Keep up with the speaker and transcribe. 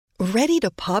Ready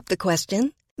to pop the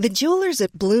question? The jewelers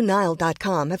at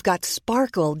BlueNile.com have got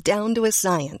sparkle down to a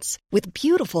science with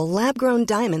beautiful lab-grown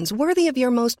diamonds worthy of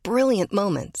your most brilliant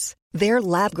moments. Their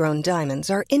lab-grown diamonds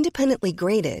are independently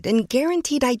graded and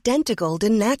guaranteed identical to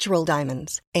natural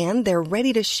diamonds, and they're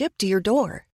ready to ship to your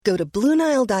door. Go to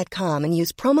BlueNile.com and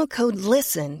use promo code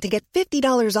LISTEN to get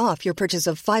 $50 off your purchase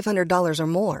of $500 or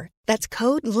more. That's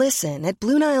code LISTEN at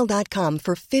BlueNile.com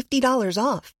for $50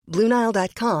 off.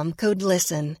 BlueNile.com, code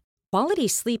LISTEN. Quality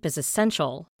sleep is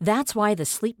essential. That's why the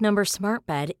Sleep Number Smart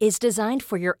Bed is designed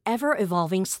for your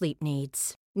ever-evolving sleep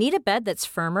needs. Need a bed that's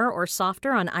firmer or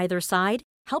softer on either side?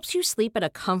 Helps you sleep at a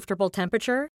comfortable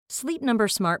temperature? Sleep Number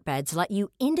Smart Beds let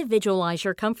you individualize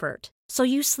your comfort, so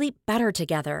you sleep better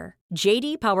together.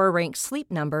 J.D. Power ranks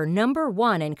Sleep Number number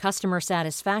 1 in customer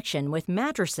satisfaction with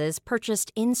mattresses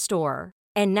purchased in-store.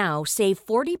 And now, save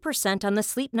 40% on the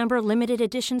Sleep Number Limited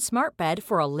Edition Smart Bed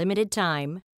for a limited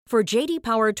time. For J.D.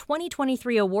 Power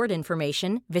 2023 award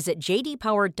information, visit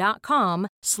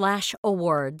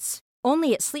jdpower.com/awards.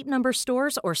 Only at Sleep Number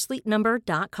stores or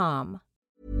sleepnumber.com.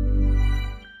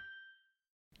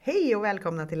 Hej och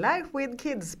välkomna till Life with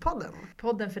Kids-podden.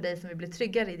 Podden för dig som vill bli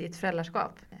tryggare i ditt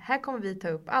föräldraskap. Här kommer vi ta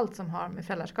upp allt som har med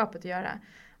föräldraskapet att göra.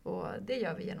 Och det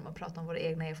gör vi genom att prata om våra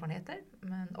egna erfarenheter,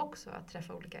 men också att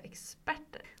träffa olika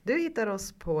experter. Du hittar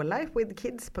oss på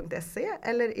lifewithkids.se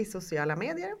eller i sociala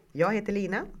medier. Jag heter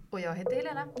Lina. Och jag heter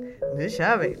Helena. Nu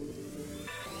kör vi!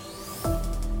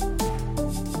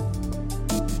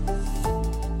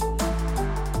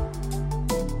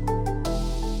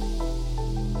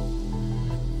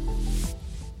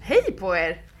 Hej på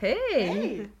er!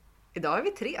 Hej! Idag är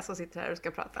vi 3 som sitter här och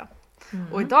ska prata.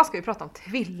 Och idag ska vi prata om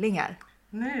tvillingar.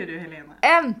 Nu är du Helena.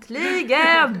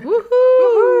 Äntligen!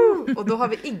 Woho! Och då har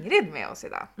vi Ingrid med oss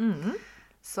idag.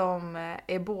 Som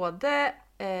är både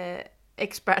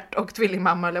expert och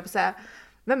tvillingmamma, eller på att säga.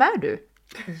 Vem är du?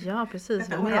 Ja, precis.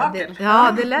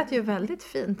 Det lät ju väldigt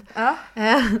fint. Ja.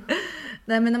 Nej,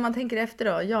 men när man tänker efter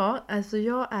då. Ja, alltså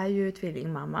jag är ju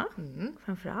tvillingmamma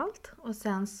framförallt. Och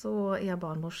sen så är jag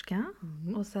barnmorska.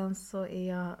 Och sen så är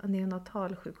jag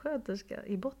neonatalsjuksköterska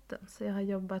i botten. Så jag har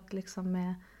jobbat liksom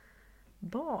med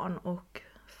barn och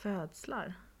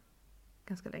födslar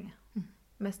ganska länge.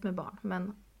 Mest med barn,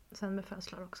 men sen med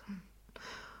födslar också.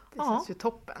 Det känns ju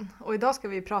toppen. Och idag ska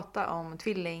vi prata om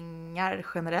tvillingar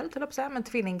generellt, eller på så här, men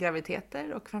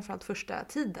tvillinggraviditeter och framförallt första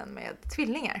tiden med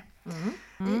tvillingar.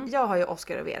 Jag har ju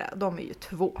Oskar och Vera, de är ju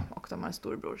 2 och de har en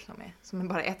storbror som är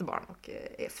bara 1 barn och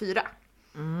är 4.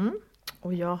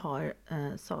 Och jag har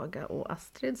Saga och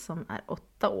Astrid som är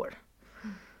 8 år.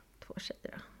 2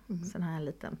 tjejer. Sen har jag en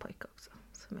liten pojke också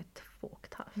som är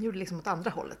 2,5. Gjorde liksom åt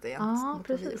andra hållet igen. Ja,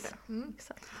 precis.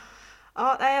 Exakt.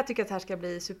 Ja, jag tycker att det här ska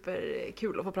bli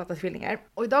superkul att få prata tvillingar.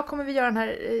 Och idag kommer vi göra den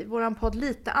här våran podd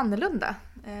lite annorlunda.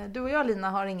 Du och jag, Lina,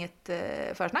 har inget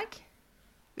försnack.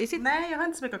 Nej, jag har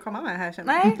inte så mycket att komma med här,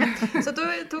 känner jag. Nej, så då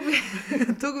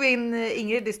tog vi in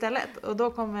Ingrid istället. Och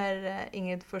då kommer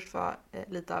Ingrid först vara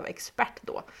lite av expert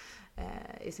då.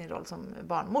 I sin roll som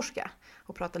barnmorska.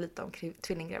 Och prata lite om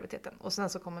tvillinggraviditeten. Och sen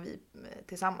så kommer vi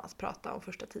tillsammans prata om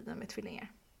första tiden med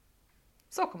tvillingar.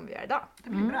 Så kommer vi göra idag. Det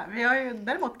blir bra. Vi har ju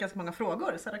däremot ganska många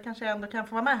frågor. Så då kanske jag ändå kan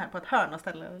få vara med här på ett hörn och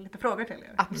ställa lite frågor till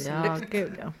er. Absolut. Ja,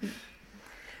 gud ja.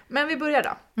 Men vi börjar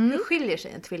då. Hur skiljer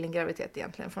sig en tvillinggraviditet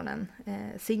egentligen från en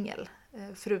singel?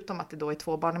 Förutom att det då är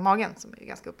 2 barn i magen, som är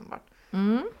ganska uppenbart.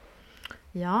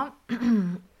 Ja,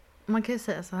 man kan ju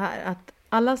säga så här att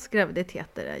allas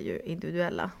graviditeter är ju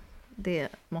individuella. Det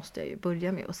måste jag ju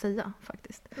börja med att säga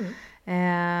faktiskt.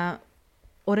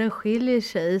 Och den skiljer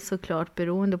sig såklart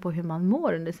beroende på hur man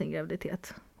mår under sin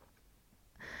graviditet.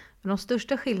 Men de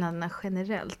största skillnaderna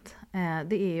generellt,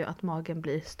 det är ju att magen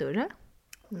blir större.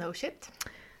 No shit.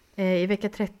 I vecka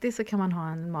 30 så kan man ha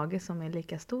en mage som är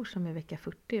lika stor som i vecka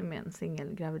 40 med en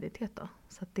singelgraviditet då.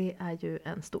 Så att det är ju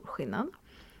en stor skillnad.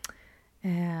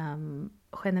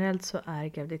 Generellt så är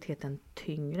graviditeten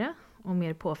tyngre och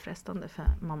mer påfrestande för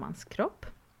mammans kropp.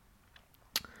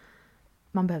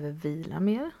 Man behöver vila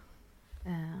mer.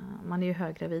 Man är ju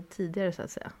höggravid tidigare så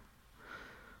att säga.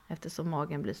 Eftersom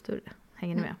magen blir större.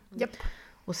 Hänger ni med? Japp.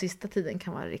 Och sista tiden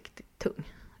kan vara riktigt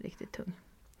tung.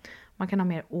 Man kan ha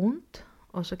mer ont.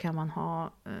 Och så kan man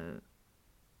ha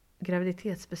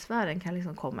graviditetsbesvären kan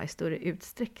liksom komma i större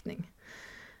utsträckning.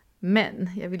 Men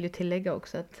jag vill ju tillägga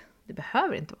också att det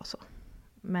behöver inte vara så.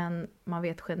 Men man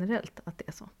vet generellt att det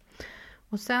är så.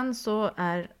 Och sen så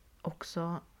är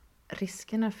också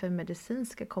riskerna för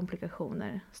medicinska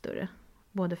komplikationer större.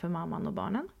 Både för mamman och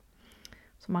barnen.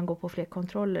 Så man går på fler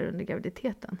kontroller under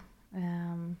graviditeten.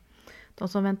 De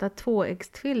som väntar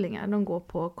 2-äggstvillingar, de går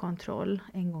på kontroll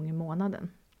 1 gång i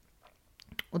månaden.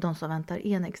 Och de som väntar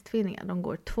enäggstvillingar, de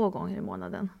går 2 gånger i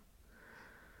månaden.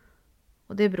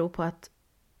 Och det beror på att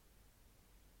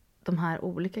de här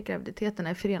olika graviditeterna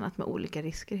är förenat med olika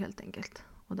risker helt enkelt.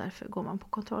 Och därför går man på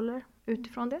kontroller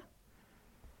utifrån det.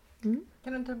 Mm.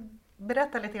 Kan du inte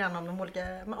berätta lite grann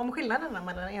om skillnaderna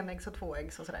mellan enäggs och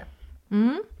tvåäggs och sådär?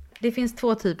 Mm. Det finns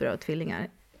 2 typer av tvillingar.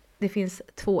 Det finns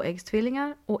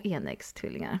tvåäggstvillingar och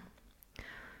enäggstvillingar.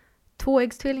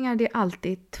 Tvåäggstvillingar, det är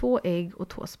alltid 2 ägg och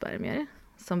 2 spermier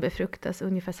som befruktas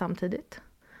ungefär samtidigt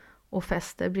och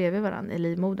fäster bredvid varandra i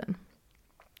livmodern.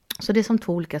 Så det är som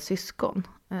 2 olika syskon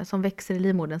som växer i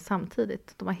livmodern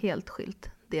samtidigt. De har helt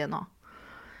skilt DNA.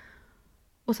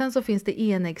 Och sen så finns det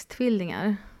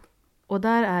enäggstvillingar. Och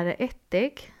där är det 1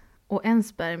 ägg och 1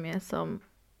 spermie som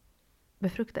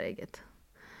befruktar ägget.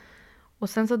 Och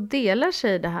sen så delar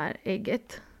sig det här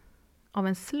ägget av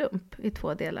en slump i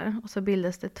 2 delar. Och så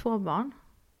bildas det 2 barn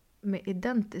med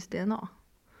identiskt DNA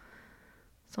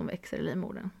som växer i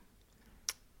livmodern.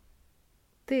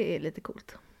 Det är lite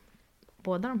coolt.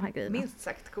 Båda de här grejerna. Minst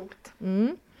sagt coolt.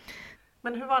 Mm.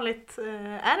 Men hur vanligt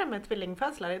är det med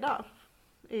tvillingfödslar idag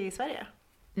i Sverige?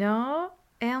 Ja,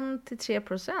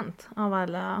 1-3% av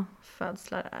alla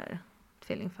födslar är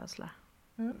tvillingfödslar.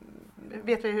 Mm.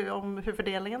 Vet vi hur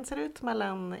fördelningen ser ut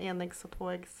mellan enäggs och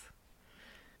tvåäggs?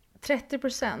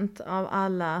 30% av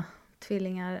alla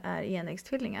tvillingar är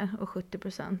enäggstvillingar och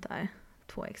 70% är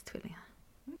tvåäggstvillingar.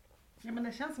 Ja, men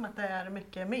det känns som att det är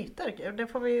mycket myter. Det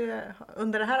får vi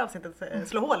under det här avsnittet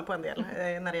slå hål på en del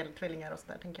när det gäller tvillingar och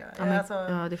sådär, tänker jag. Ja, men, alltså,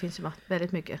 ja, det finns ju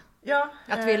väldigt mycket. ja,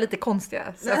 Att vi är lite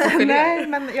konstiga. nej,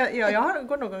 men jag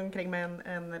går nog omkring med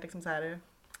en liksom så här,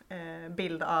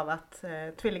 bild av att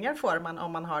tvillingar får man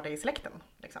om man har det i släkten.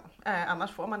 Liksom.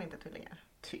 Annars får man inte tvillingar,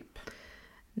 typ.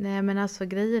 Nej, men alltså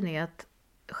grejen är att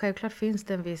självklart finns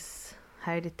det en viss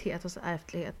hereditet, alltså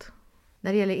ärftlighet.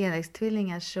 När det gäller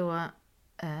enäggstvillingar så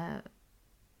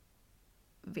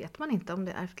vet man inte om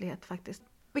det är ärftlighet faktiskt.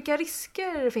 Vilka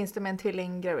risker finns det med en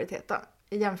tvillinggraviditet då?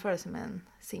 I jämförelse med en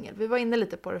singel? Vi var inne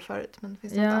lite på det förut, men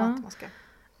finns det något annat man ska...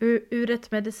 Ur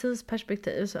ett medicinskt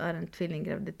perspektiv så är en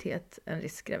tvillinggraviditet en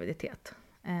riskgraviditet.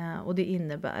 Och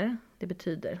det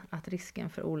betyder att risken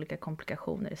för olika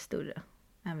komplikationer är större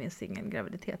än vid en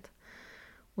singelgraviditet.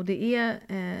 Och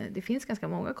det finns ganska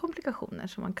många komplikationer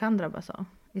som man kan drabbas av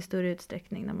i större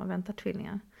utsträckning när man väntar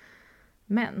tvillingar.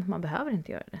 Men man behöver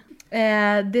inte göra det.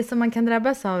 Det som man kan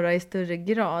drabbas av i större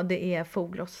grad, det är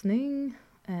foglossning,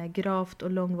 gravt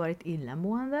och långvarigt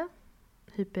illamående,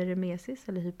 hyperemesis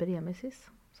eller hyperemesis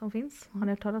som finns. Har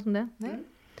ni hört talas om det? Nej.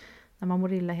 När man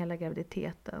mår illa hela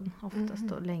graviditeten, oftast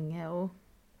då länge och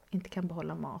inte kan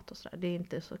behålla mat och sådär. Det är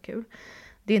inte så kul.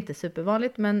 Det är inte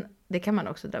supervanligt, men det kan man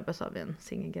också drabbas av vid en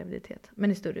singelgraviditet.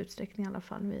 Men i större utsträckning i alla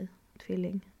fall vid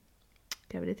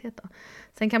tvillinggraviditet då.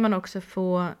 Sen kan man också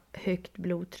få högt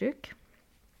blodtryck.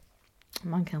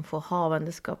 Man kan få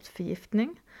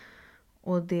havandeskapsförgiftning.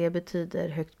 Och det betyder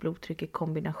högt blodtryck i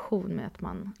kombination med att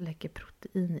man läcker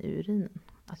protein i urinen.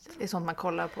 Det är sånt man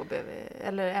kollar på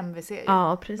eller MVC.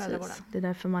 Ja, precis. Det är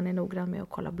därför man är noggrann med att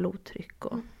kolla blodtryck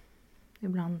och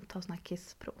ibland ta såna här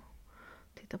kissprov.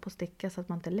 Titta på sticka så att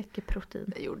man inte läcker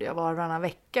protein. Det gjorde jag varannan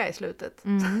vecka i slutet.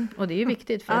 Och det är ju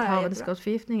viktigt för att Ja,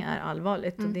 havandeskapsförgiftning är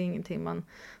allvarligt. Och det är ingenting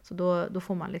så då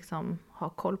får man liksom ha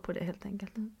koll på det helt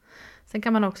enkelt. Sen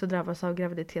kan man också drabbas av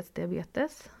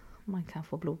graviditetsdiabetes. Man kan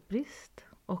få blodbrist.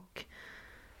 Och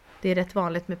det är rätt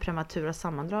vanligt med prematura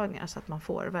sammandragningar så att man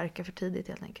får verka för tidigt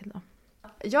helt enkelt då.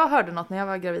 Jag hörde något när jag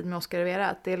var gravid med Oskar och Vera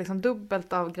att det är liksom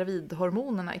dubbelt av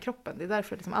gravidhormonerna i kroppen. Det är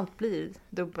därför liksom allt blir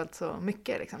dubbelt så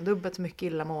mycket. Liksom. Dubbelt så mycket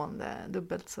illamående,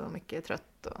 dubbelt så mycket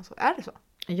trött och så. Är det så?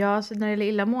 Ja, så när det gäller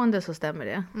illamående så stämmer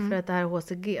det. För att det här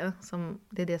HCG,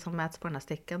 det är det som mäts på den här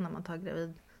stickan när man tar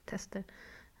gravidtester.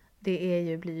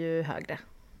 Det blir ju högre.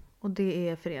 Och det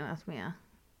är förenat med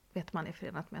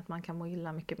att man kan må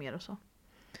illa mycket mer och så.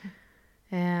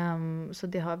 Så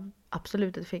det har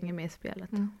absolut ett finger med i spelet.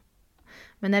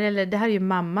 Men när det gäller, det här är ju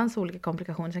mammans olika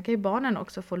komplikationer. Sen kan ju barnen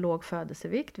också få låg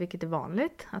födelsevikt, vilket är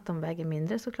vanligt. Att de väger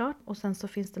mindre såklart. Och sen så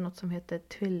finns det något som heter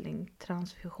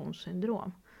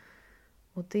tvillingtransfusionssyndrom.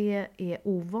 Och det är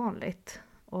ovanligt.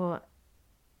 Och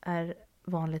är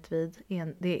vanligt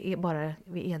det är bara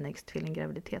vid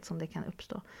enäggstvillingraviditet som det kan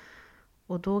uppstå.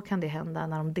 Och då kan det hända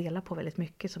när de delar på väldigt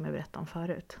mycket som jag berättade om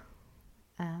förut.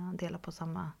 Delar på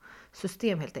samma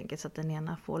system helt enkelt så att den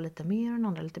ena får lite mer och den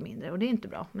andra lite mindre. Och det är inte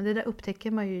bra. Men det där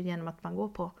upptäcker man ju genom att man går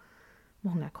på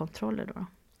många kontroller då.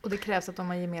 Och det krävs att de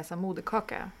har gemensam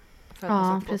moderkaka? För att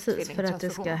man ska få precis. För att det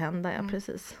ska hända, ja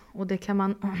precis. Och det kan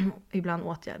man ibland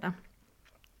åtgärda.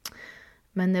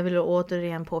 Men jag vill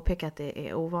återigen påpeka att det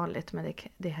är ovanligt, men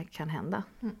det kan hända.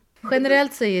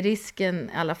 Generellt så är risken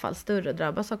i alla fall större att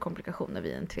drabbas av komplikationer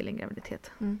vid en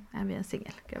tvillinggraviditet än vid en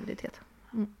singelgraviditet.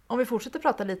 Om vi fortsätter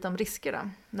prata lite om risker då,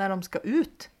 när de ska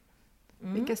ut.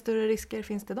 Vilka större risker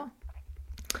finns det då?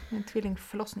 En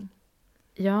tvillingförlossning.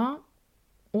 Ja,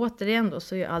 återigen då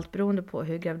så är allt beroende på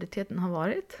hur graviditeten har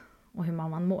varit och hur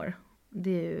mamman mår. Det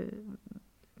är ju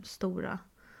stora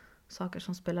saker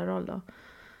som spelar roll då.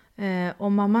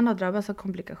 Om mamman har drabbats av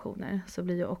komplikationer så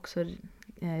blir ju också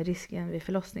risken vid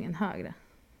förlossningen högre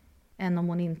än om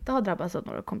hon inte har drabbats av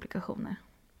några komplikationer.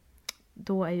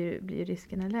 Då blir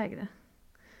risken lägre.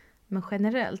 Men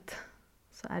generellt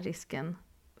så är risken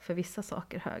för vissa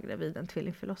saker högre vid en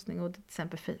tvillingförlossning. Och till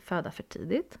exempel föda för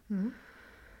tidigt.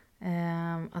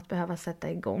 Att behöva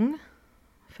sätta igång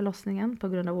förlossningen på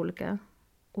grund av olika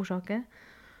orsaker.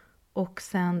 Och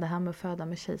sen det här med att föda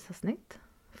med kejsarsnitt.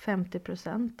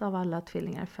 50% av alla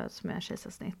tvillingar föds med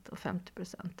kejsarsnitt och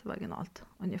 50% vaginalt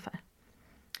ungefär.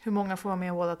 Hur många får vara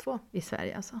med båda två? I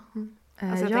Sverige alltså.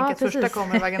 Alltså jag tänker att första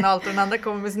kommer vaginalt och den andra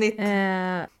kommer med snitt.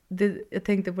 Jag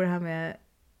tänkte på det här med,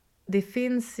 det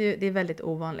är väldigt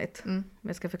ovanligt. Men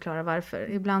jag ska förklara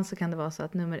varför. Ibland så kan det vara så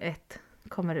att nummer 1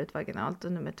 kommer ut vaginalt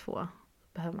och nummer 2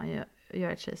 behöver man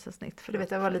göra ett kejsarsnitt. För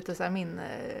det var lite så här min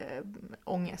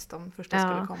ångest om första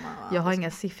skulle komma. Jag har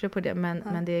inga siffror på det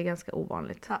men det är ganska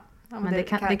ovanligt. Ja, men det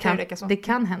kan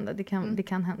hända. Det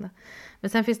kan hända. Men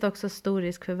sen finns det också stor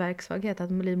risk för värksvaghet.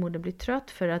 Att livmodern blir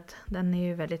trött för att den är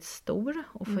ju väldigt stor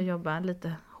och får jobba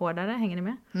lite hårdare. Hänger ni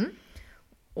med?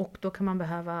 Och då kan man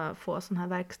behöva få sån här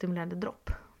värkstimulerande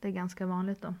dropp. Det är ganska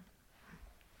vanligt då.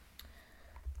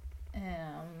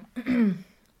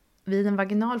 Vid en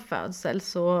vaginal födsel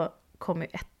så kommer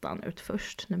ettan ut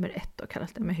först. Nummer 1 då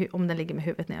kallas det. Om den ligger med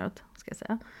huvudet neråt ska jag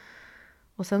säga.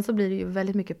 Och sen så blir det ju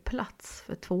väldigt mycket plats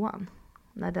för 2:an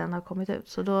när den har kommit ut.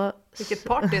 Så då, vilket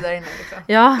party där inne liksom.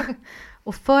 Ja,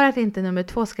 och för att inte nummer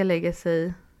 2 ska lägga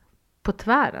sig på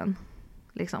tvären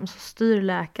liksom, så styr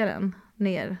läkaren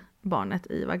ner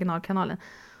barnet i vaginalkanalen.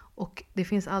 Och det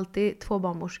finns alltid 2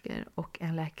 barnmorskor och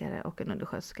en läkare och en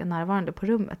undersköterska närvarande på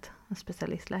rummet. En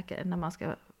specialistläkare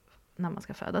när man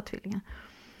ska föda tvillingar.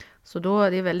 Så då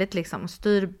är det väldigt liksom,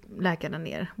 styr läkaren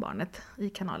ner barnet i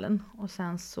kanalen. Och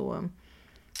sen så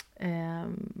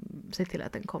se till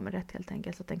att den kommer rätt helt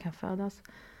enkelt så att den kan födas.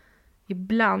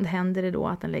 Ibland händer det då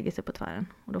att den lägger sig på tvären.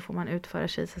 Och då får man utföra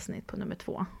kejsarsnitt på nummer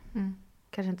 2.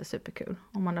 Kanske inte superkul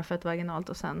om man har fött vaginalt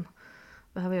och sen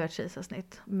behöver göra ett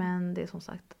kejsarsnitt. Men det är som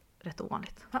sagt rätt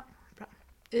ovanligt. Ja, bra.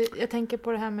 Jag tänker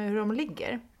på det här med hur de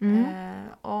ligger.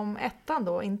 Om ettan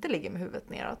då inte ligger med huvudet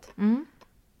neråt.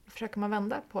 Försöker man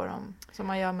vända på dem som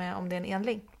man gör med om det är en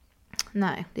enling?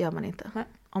 Nej, det gör man inte. Nej.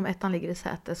 Om ettan ligger i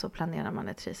säte så planerar man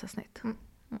ett kejsarsnitt.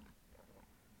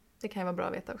 Det kan ju vara bra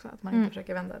att veta också att man inte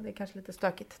försöker vända. Det är kanske lite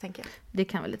stökigt tänker jag. Det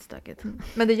kan vara lite stökigt.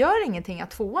 Men det gör ingenting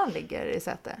att 2:an ligger i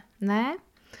säte? Nej,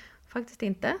 faktiskt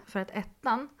inte. För att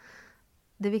ettan,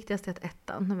 det viktigaste är att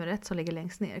ettan, nummer 1 som ligger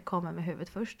längst ner, kommer med huvudet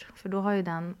först. För då har ju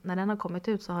den, när den har kommit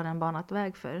ut så har den banat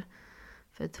väg för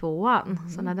 2:an.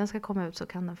 Så när den ska komma ut så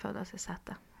kan den födas i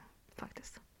säte.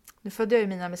 Faktiskt. Nu födde jag ju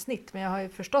mina med snitt, men jag har ju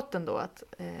förstått ändå att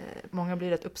många blir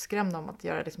rätt uppskrämda om att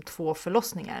göra liksom 2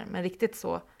 förlossningar. Men riktigt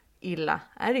så illa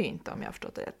är det ju inte om jag har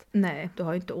förstått det rätt. Nej, du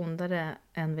har ju inte ondare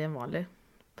än vid en vanlig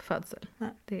födsel. Nej.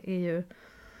 Det är ju,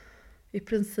 i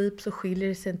princip så skiljer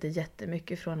det sig inte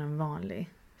jättemycket från en vanlig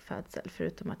födsel.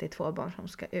 Förutom att det är 2 barn som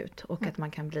ska ut och att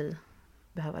man kan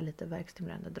behöva lite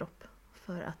värkstimulerande dropp.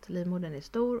 För att livmodern är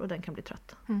stor och den kan bli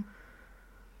trött.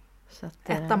 Så att,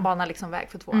 ettan banar liksom väg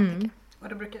för 2:an tänker jag. Och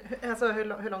det brukar, alltså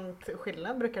hur långt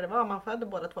skillnad brukar det vara om man föder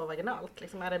båda 2 vaginalt?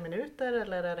 Liksom, är det minuter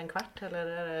eller är det en kvart eller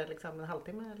är det liksom en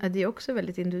halvtimme? Eller? Ja, det är också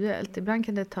väldigt individuellt. Ibland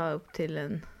kan det ta upp till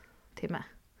en timme.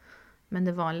 Men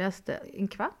det vanligaste en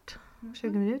kvart, 20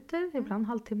 minuter, ibland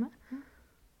halvtimme.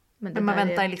 Men man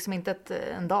väntar liksom inte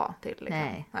en dag till?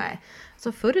 Liksom. Nej.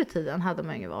 Så förr i tiden hade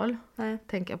man inget val,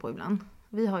 tänker jag på ibland.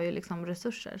 Vi har ju liksom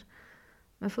resurser.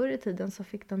 Men förr i tiden så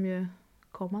fick de ju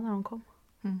komma när de kom.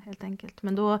 Helt enkelt.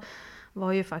 Men då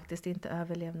var ju faktiskt inte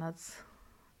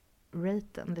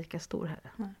överlevnadsraten lika stor här.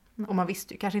 Nej. Och man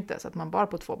visste ju kanske inte så att man bar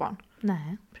på 2 barn.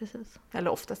 Nej, precis.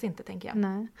 Eller oftast inte tänker jag.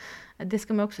 Nej. Det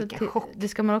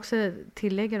ska man också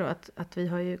tillägga då att vi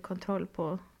har ju kontroll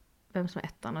på vem som är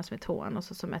ettan och som är 2:an. Och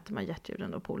så mäter man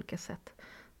hjärtljuden då på olika sätt.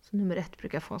 Så nummer 1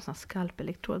 brukar få en sån här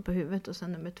skalpelektrod på huvudet. Och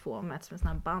sen nummer 2 mäts med sån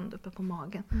här band uppe på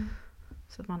magen.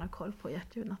 Så att man har koll på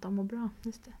hjärtljuden, att de mår bra.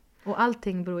 Just det. Och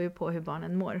allting beror ju på hur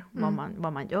barnen mår.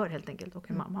 Vad man gör helt enkelt och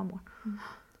hur mamma mår.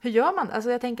 Hur gör man?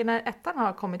 Alltså jag tänker när ettan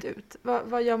har kommit ut.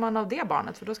 Vad gör man av det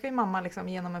barnet? För då ska ju mamma liksom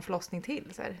genom en förlossning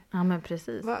till. Så här. Ja men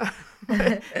precis.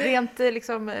 Rent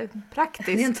liksom praktiskt.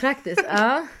 Rent praktiskt,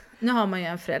 ja. Nu har man ju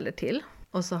en förälder till.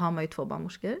 Och så har man ju 2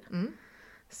 barnmorskor. Mm.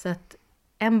 Så att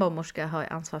en barnmorska har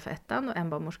ansvar för 1:an och en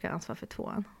barnmorska har ansvar för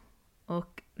 2:an.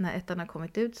 Och när 1:an har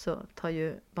kommit ut så tar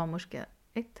ju barnmorska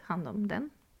 1 hand om den.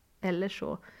 Eller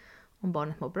så, om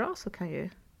barnet mår bra så kan ju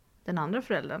den andra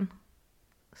föräldern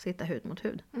sitta hud mot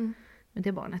hud. Mm. Men det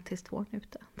är barnet tills 2:an är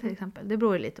ute till exempel. Det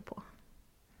beror ju lite på.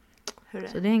 Hur är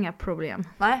Så det är inga problem.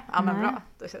 Nej, ja, men Nej. bra.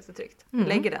 Då känns det tryggt. Mm.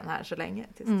 Lägger den här så länge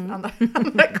tills andra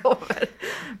kommer.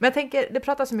 Men jag tänker, det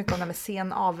pratas så mycket om det här med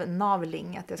sen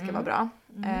avnavling, att det ska vara bra.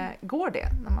 Går det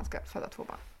när man ska föda 2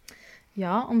 barn?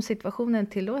 Ja, om situationen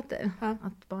tillåter Ja.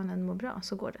 att barnen mår bra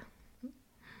så går det.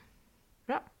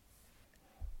 Bra.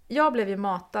 Jag blev ju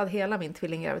matad hela min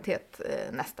tvillinggraviditet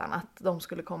nästan att de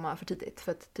skulle komma för tidigt.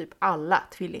 För att typ alla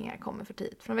tvillingar kommer för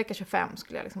tidigt. Från vecka 25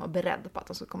 skulle jag liksom vara beredd på att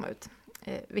de skulle komma ut.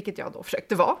 Vilket jag då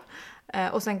försökte vara.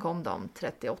 Och sen kom de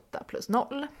 38 plus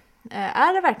 0.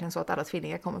 Är det verkligen så att alla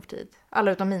tvillingar kommer för tidigt?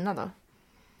 Alla utom mina då?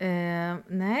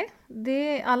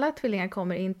 Nej, alla tvillingar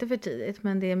kommer inte för tidigt.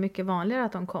 Men det är mycket vanligare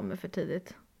att de kommer för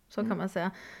tidigt. Så kan man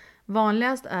säga.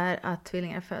 Vanligast är att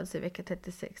tvillingar föds i vecka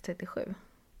 36-37.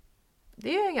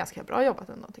 Det är ganska bra jobbat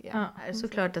ändå tycker jag. Ja,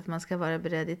 såklart att man ska vara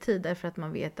beredd i tid. Därför att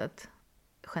man vet att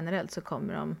generellt så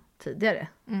kommer de tidigare.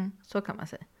 Mm. Så kan man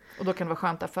säga. Och då kan det vara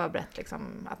skönt att förberett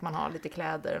liksom, att man har lite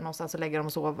kläder, någonstans att lägga dem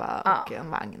och sova Ja. och en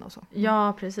vagn och så.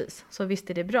 Ja, precis. Så visst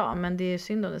är det bra. Men det är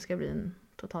synd om det ska bli en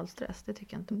total stress. Det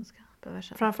tycker jag inte man ska behöva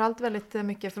känna. Framförallt väldigt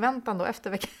mycket förväntan då efter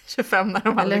vecka 25 när de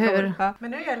Eller aldrig hur? kommer. Ja.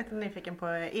 Men nu är jag lite nyfiken på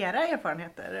era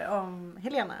erfarenheter om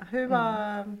Helena.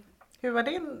 Hur var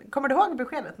din, kommer du ihåg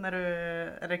beskedet när du,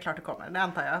 är det klart du kommer, det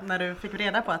antar jag, när du fick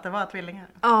reda på att det var tvillingar?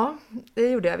 Ja, det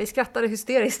gjorde jag. Vi skrattade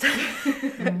hysteriskt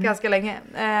ganska länge.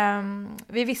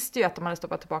 Vi visste ju att de hade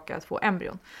stoppat tillbaka 2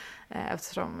 embryon.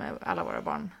 Eftersom alla våra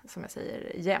barn, som jag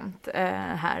säger jämt,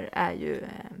 här är ju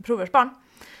provrörsbarn.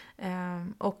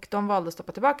 Och de valde att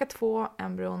stoppa tillbaka 2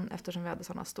 embryon eftersom vi hade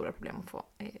sådana stora problem att få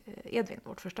Edvin,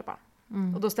 vårt första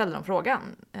barn. Och då ställde de frågan,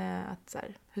 att så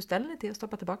här, hur ställer ni till att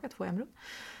stoppa tillbaka 2 embryon?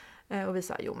 Och vi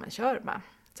sa, jo men kör bara.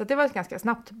 Så det var ett ganska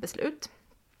snabbt beslut.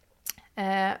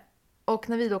 Och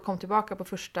när vi då kom tillbaka på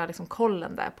första liksom,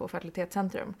 kollen där på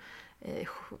fertilitetscentrum,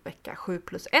 vecka 7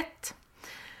 plus 1.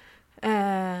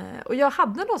 Och jag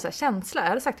hade någon så här känsla, jag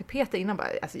hade sagt till Peter innan, bara,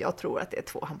 alltså jag tror att det är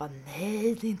 2. Han bara,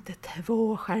 nej det är inte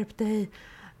 2, skärp dig.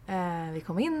 Vi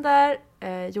kom in där,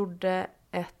 gjorde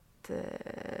ett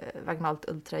vaginalt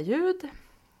ultraljud.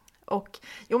 Och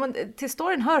jo, men till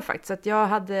storyn hör faktiskt att jag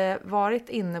hade varit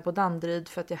inne på Danderyd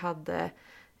för att jag hade,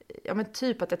 ja men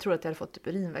typ att jag tror att jag hade fått typ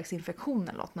urinvägsinfektion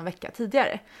eller något någon vecka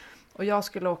tidigare. Och jag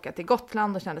skulle åka till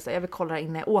Gotland och kände så här, jag vill kolla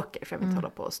innan jag åker för jag vill inte hålla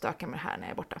på och stöka med det här när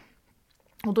jag är borta.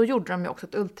 Och då gjorde de ju också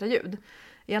ett ultraljud.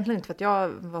 Egentligen inte för att jag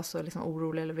var så liksom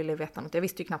orolig eller ville veta något. Jag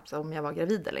visste ju knappt om jag var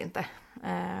gravid eller inte.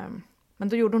 Men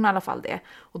då gjorde hon i alla fall det.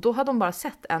 Och då hade hon bara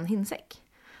sett en hinsäck.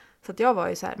 Så att jag var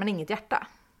ju så här, men inget hjärta.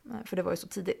 För det var ju så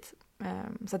tidigt.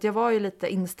 Så att jag var ju lite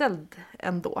inställd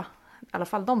ändå. I alla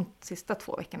fall de sista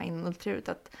 2 veckorna innan ultraljudet.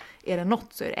 Att är det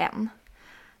något så är det en.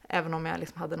 Även om jag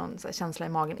liksom hade någon så här känsla i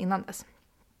magen innan dess.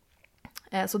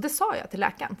 Så det sa jag till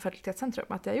läkaren, fertilitetscentrum,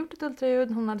 att jag gjort ett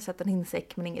ultraljud, hon hade sett en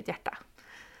hinsäck men inget hjärta.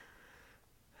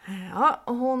 Ja,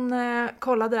 och hon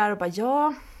kollade där och bara,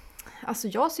 ja, alltså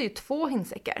jag ser ju 2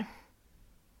 hinsäckar.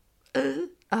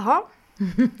 Jaha.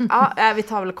 Ja, vi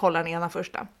tar väl och kollar den ena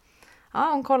första.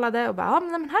 Ja, hon kollade och bara, ja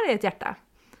men här är ett hjärta.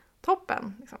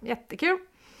 Toppen, liksom, jättekul.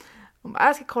 Hon bara,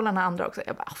 jag ska kolla den här andra också.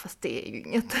 Jag bara, fast det är ju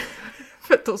inget.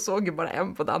 För då såg ju bara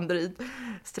en på Danderyd.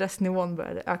 Stressnivån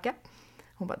började öka.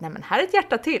 Hon bara, nej men här är ett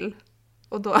hjärta till.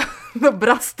 Och då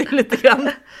brast det lite grann,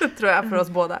 tror jag, för oss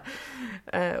båda.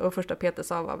 Och första Peter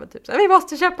sa var väl typ så här, vi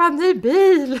måste köpa en ny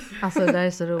bil. Alltså det där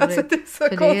är så roligt. Alltså, det är så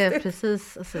för konstigt. det är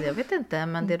precis, alltså jag vet inte,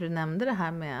 men det du nämnde det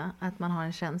här med att man har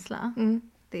en känsla.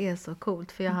 Det är så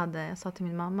coolt. För jag sa till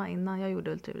min mamma innan jag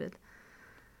gjorde ultraljudet.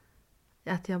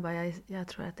 Att jag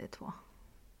tror att det är 2.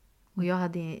 Och jag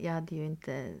hade ju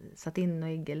inte satt in något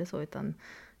ägg eller så, utan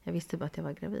jag visste bara att jag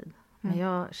var gravid. Men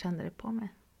jag kände det på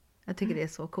mig. Jag tycker det är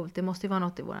så coolt. Det måste ju vara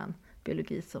något i våran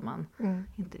biologi som man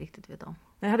inte riktigt vet om.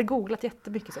 Jag hade googlat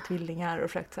jättemycket så tvillingar och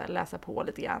försökt så här, läsa på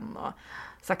lite grann. Och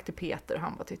sagt till Peter och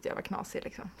han bara tyckte jag var knasig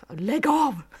liksom. Så, lägg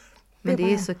av! Men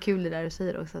det är så kul det där du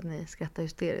säger också, att ni skrattar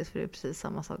hysteriskt, för det är precis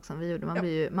samma sak som vi gjorde.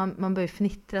 Man börjar ju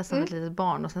fnittra som ett litet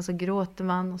barn och sen så gråter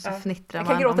man och så fnittrar man.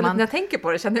 Jag kan gråta lite när jag tänker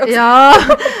på det, känner jag också. Ja,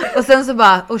 och sen så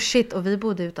bara, oh shit, och vi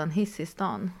bodde utan hiss i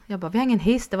stan. Jag bara, vi har ingen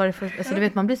hiss, det var det första. Alltså du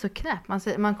vet, man blir så knäpp,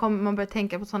 man börjar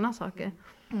tänka på sådana saker.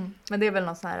 Men det är väl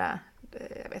någon sån här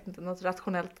jag vet inte, något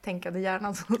rationellt tänkande i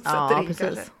hjärnan som Ja, sätter in precis.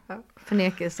 kanske. Ja.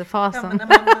 Förnekelsefasen. Ja, men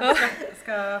när man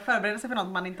ska förbereda sig för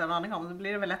något man inte har en aning om, så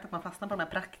blir det väl lätt att man fastnar på de här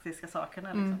praktiska sakerna.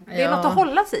 Liksom. Det är något att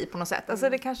hålla sig i på något sätt. Alltså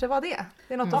det kanske var det.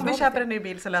 Det är något Om vi att köper en ny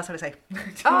bil så löser det sig.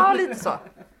 Ja, lite så.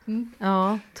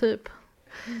 Ja, typ.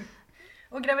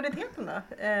 Och graviditeten då?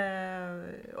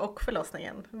 Och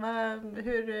förlossningen.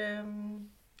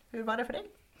 Hur var det för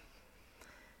dig?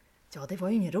 Ja, det var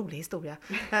ju ingen rolig historia.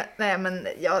 Nej, men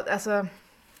alltså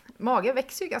magen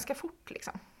växer ju ganska fort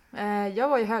liksom. Jag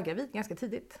var ju höggravid ganska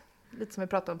tidigt. Lite som vi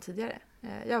pratade om tidigare.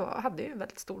 Jag hade ju en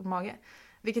väldigt stor mage.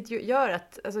 Vilket ju gör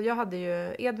att, alltså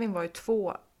Edvin var ju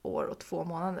 2 år och 2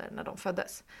 månader när de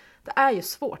föddes. Det är ju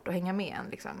svårt att hänga med en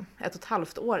liksom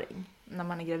 1,5-åring när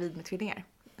man är gravid med tvillingar.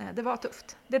 Det var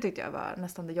tufft. Det tyckte jag var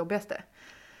nästan det jobbigaste.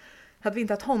 Hade vi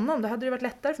inte haft honom, då hade det varit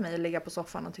lättare för mig att ligga på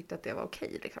soffan och tyckte att det var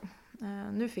okej. Liksom.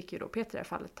 Nu fick ju då Peter i alla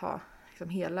fall ta liksom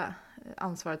hela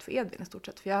ansvaret för Edvin i stort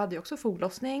sett. För jag hade ju också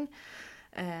foglossning.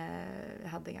 Jag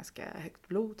hade ganska högt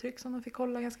blodtryck som de fick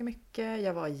kolla ganska mycket.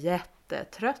 Jag var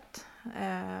jättetrött.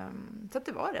 Så att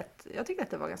det var jag tyckte att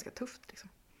det var ganska tufft. Liksom.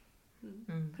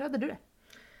 Hur hade du det?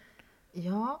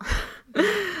 Ja,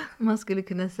 man skulle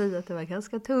kunna säga att det var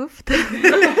ganska tufft.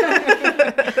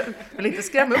 Vill inte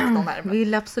skrämma upp någon här.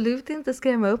 Vill absolut inte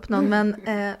skrämma upp någon, men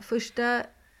första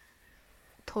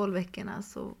 12 veckorna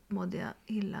så mådde jag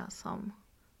illa som,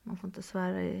 man får inte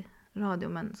svära i radio,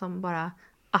 men som bara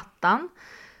attan.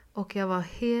 Och jag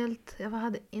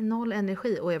hade noll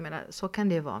energi, och jag menar, så kan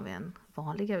det ju vara med en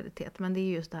vanlig graviditet. Men det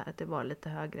är just det här att det var lite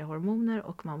högre hormoner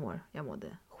och jag mådde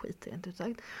skit rent ut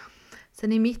sagt.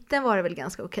 Sen i mitten var det väl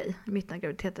ganska okej, i mitten av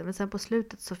graviditeten. Men sen på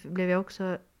slutet så blev jag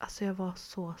också, alltså jag var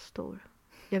så stor.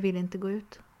 Jag ville inte gå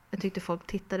ut. Jag tyckte folk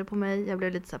tittade på mig. Jag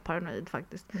blev lite så här paranoid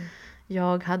faktiskt.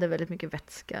 Jag hade väldigt mycket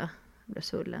vätska, blev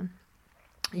svullen.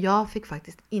 Jag fick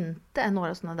faktiskt inte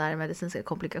några sådana där medicinska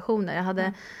komplikationer. Jag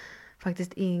hade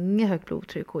faktiskt inget högt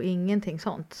blodtryck och ingenting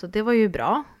sånt. Så det var ju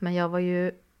bra. Men jag var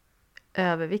ju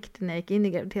överviktig när jag gick in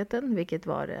i graviditeten, vilket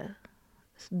var det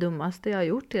dummaste jag har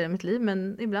gjort i hela mitt liv,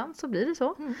 men ibland så blir det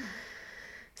så.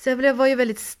 Så jag var ju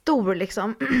väldigt stor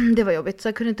liksom. Det var jobbigt, så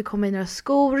jag kunde inte komma i några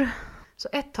skor. Så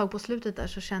ett tag på slutet där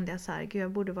så kände jag så här,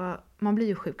 gud, man blir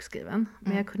ju sjukskriven,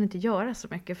 men jag kunde inte göra så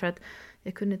mycket för att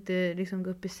jag kunde inte liksom gå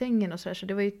upp i sängen och så där, så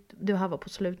det här var på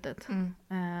slutet.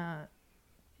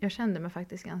 Jag kände mig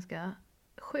faktiskt ganska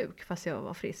sjuk fast jag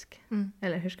var frisk.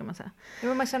 Eller hur ska man säga? Ja,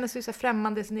 men man känner sig så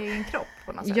främmande i sin egen kropp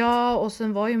på något sätt. Ja, och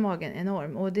sen var ju magen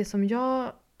enorm. Och det som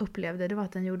jag upplevde, det var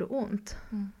att den gjorde ont.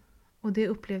 Och det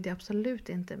upplevde jag absolut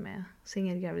inte med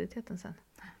singelgraviditeten sen.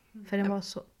 För den var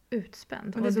så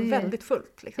utspänd. Men det är så väldigt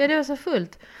fullt. Liksom. Ja, det var så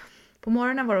fullt. På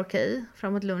morgonen var det okej.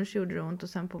 Framåt lunch gjorde det ont. Och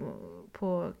sen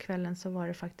på kvällen så var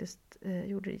det faktiskt,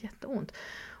 gjorde det jätteont.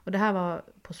 Och det här var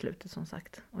på slutet som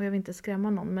sagt. Och jag vill inte skrämma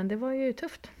någon, men det var ju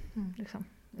tufft. Liksom.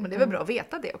 Men det är väl bra att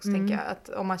veta det också, tänker jag. Att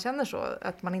om man känner så,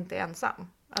 att man inte är ensam.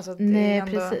 Alltså,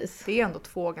 Precis. Det är ändå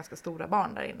 2 ganska stora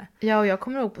barn där inne. Ja, och jag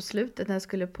kommer ihåg på slutet när jag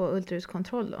skulle på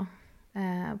ultraljudskontroll då.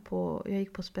 Jag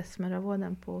gick på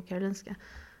spetsmödravården på Karolinska.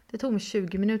 Det tog mig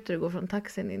 20 minuter att gå från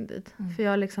taxin in dit. För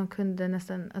jag liksom kunde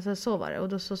nästan, alltså så var det. Och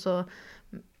då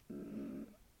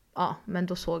ja, men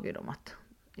då såg ju de att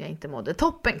jag inte mådde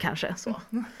toppen kanske. Så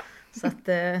att,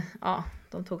 ja,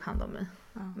 de tog hand om mig.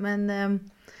 Men,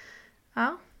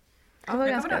 ja. Jag kommer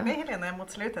ihåg med Helena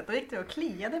mot slutet, då gick du och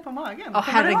kliade på magen.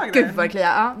 Herregud vad det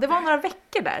kliade. Ja, det var några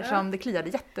veckor där som det kliade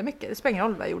jättemycket. Det spelar ingen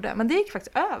roll vad jag gjorde. Men det gick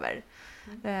faktiskt över.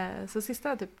 Så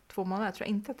sista typ 2 månader tror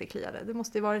jag inte att det kliade. Det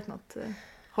måste ju varit något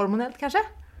hormonellt kanske?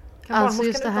 Alltså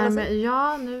just det här med,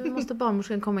 nu måste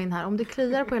barnmorskan komma in här. Om det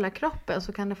kliar på hela kroppen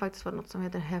så kan det faktiskt vara något som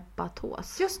heter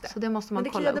hepatos. Just det. Så det måste man kolla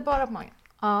upp. Men det kliade bara på magen?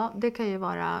 Ja, det kan ju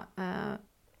vara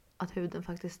att huden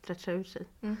faktiskt stretchar ut sig.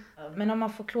 Men om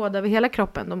man får klåda över hela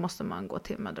kroppen, då måste man gå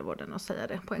till mödravården och säga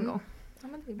det på en gång. Ja,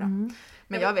 men det är bra.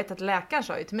 Men jag vet att läkaren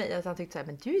sa ju till mig att han tyckte så här,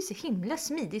 men du är så himla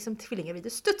smidig som tvillinggravid. Du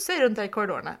studsar runt här i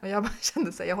korridorerna. Och jag bara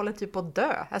kände så här, jag håller typ på att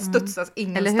dö. Här studsas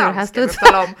ingenstans. Eller hur? Här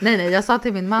studsas. Nej, jag sa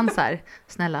till min man så här,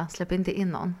 snälla släpp inte in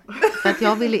någon. För att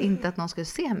jag ville inte att någon skulle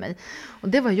se mig. Och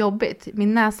det var jobbigt.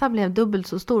 Min näsa blev dubbelt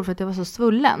så stor för att jag var så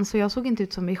svullen. Så jag såg inte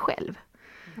ut som mig själv.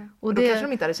 Och då kanske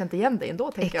de inte hade känt igen dig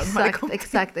ändå, tänker jag.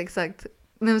 Exakt.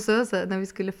 Men så när vi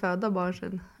skulle föda barn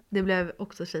sen, det blev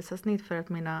också kejsarsnitt för att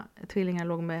mina tvillingar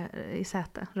låg med i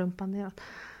säte, rumpan neråt.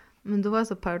 Men då var jag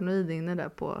så paranoid inne där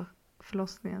på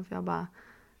förlossningen, för jag bara,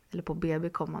 eller på BB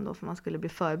kom man då, för man skulle bli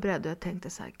förberedd, och jag tänkte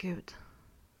så här, gud,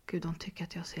 de tycker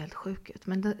att jag ser helt sjuk ut.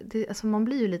 Men alltså man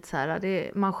blir ju lite så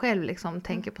här, man själv liksom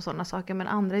tänker på sådana saker, men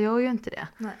andra gör ju inte det.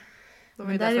 Nej. De är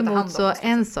Men ju där för att ta hand däremot om så oss.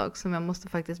 en sak som jag måste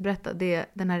faktiskt berätta, det är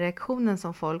den här reaktionen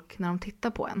som folk när de tittar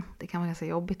på en. Det kan vara ganska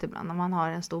jobbigt ibland när man har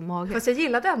en stor mage. Fast jag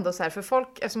gillade ändå så här, för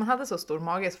folk, eftersom man hade så stor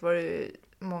mage så var det ju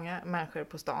många människor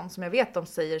på stan som jag vet de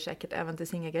säger säkert även till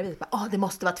sin gravid. Det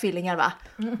måste vara tvillingar va?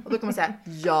 Och då kan man säga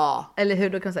ja. Eller hur,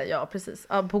 då kan man säga ja precis.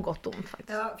 Ja, på gott och ont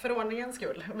faktiskt. Ja, för ordningens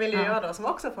skull vill ju jag då som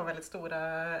också får väldigt stora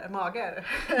mager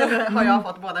har jag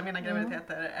fått båda mina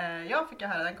graviditeter. Jag fick ju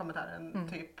höra den kommentaren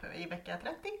typ i vecka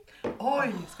 30.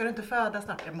 Oj, ska du inte föda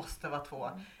snart? Det måste vara 2.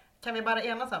 Kan vi bara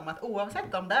enas om att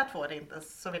oavsett om det är 2 eller inte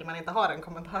så vill man inte ha den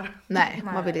kommentaren? Nej,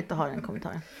 man vill inte ha den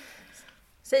kommentaren.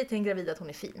 Säg till en gravid att hon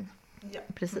är fin. Ja.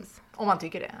 Precis. Om man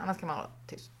tycker det, annars kan man vara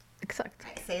tyst. Exakt.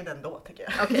 Säg den då tycker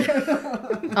jag.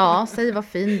 Ja, säg vad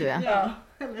fin du är. Ja,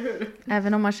 eller hur?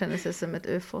 Även om man känner sig som ett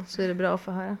ufo så är det bra att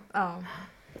få höra. Ja.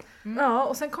 Ja,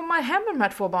 och sen kom man hem med de här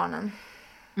 2 barnen.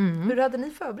 Hur hade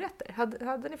ni förberett er?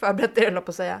 Hade ni förberett er, eller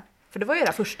på att säga? För det var ju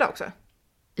era första också.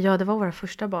 Ja, det var våra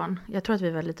första barn. Jag tror att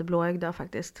vi var lite blåögda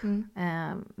faktiskt.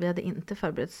 Vi hade inte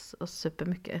förberett oss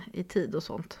supermycket i tid och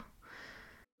sånt.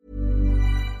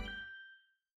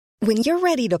 When you're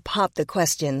ready to pop the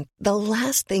question, the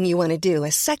last thing you want to do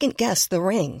is second-guess the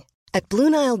ring. At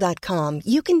BlueNile.com,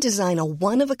 you can design a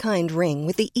one-of-a-kind ring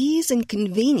with the ease and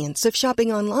convenience of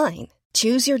shopping online.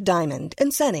 Choose your diamond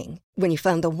and setting. When you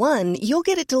find the one, you'll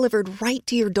get it delivered right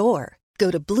to your door. Go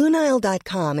to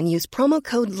BlueNile.com and use promo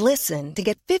code LISTEN to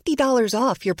get $50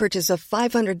 off your purchase of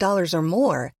 $500 or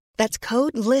more. That's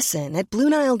code LISTEN at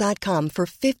BlueNile.com for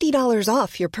 $50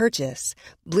 off your purchase.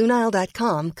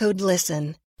 BlueNile.com, code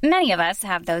LISTEN. Many of us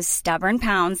have those stubborn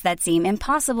pounds that seem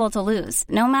impossible to lose,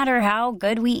 no matter how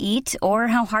good we eat or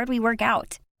how hard we work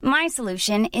out. My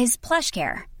solution is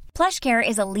PlushCare. PlushCare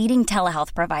is a leading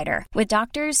telehealth provider with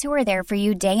doctors who are there for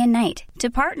you day and night to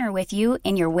partner with you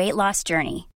in your weight loss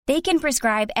journey. They can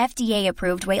prescribe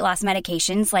FDA-approved weight loss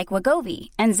medications like Wegovy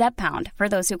and Zepbound for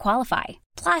those who qualify.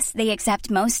 Plus, they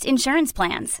accept most insurance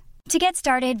plans. To get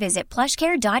started, visit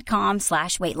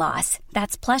plushcare.com/weightloss.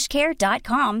 That's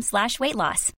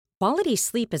plushcare.com/weightloss. Quality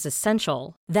sleep is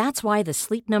essential. That's why the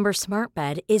Sleep Number Smart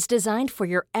Bed is designed for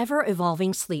your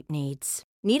ever-evolving sleep needs.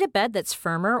 Need a bed that's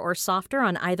firmer or softer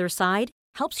on either side?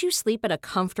 Helps you sleep at a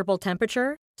comfortable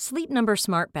temperature? Sleep Number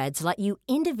Smart Beds let you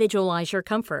individualize your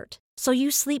comfort, so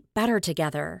you sleep better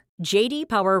together. JD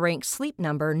Power ranks Sleep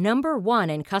Number #1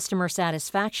 in customer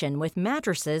satisfaction with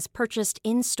mattresses purchased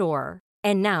in-store.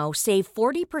 And now save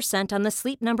 40% on the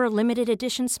Sleep Number Limited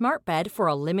Edition Smart Bed for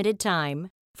a limited time.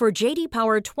 For JD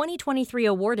Power 2023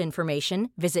 award information,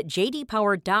 visit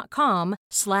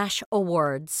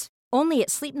jdpower.com/awards. Only at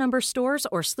Sleep Number stores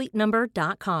or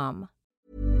sleepnumber.com.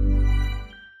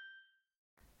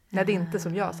 Nej, det är inte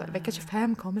som jag, så här, vecka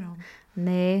 25 kommer de.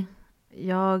 Nej,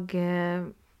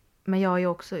 men jag är ju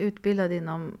också utbildad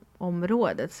inom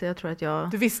området så jag tror att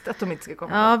jag... Du visste att de inte ska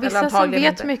komma? Ja, eller vissa som antagligen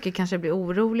vet inte. mycket kanske blir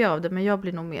oroliga av det, men jag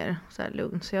blir nog mer så här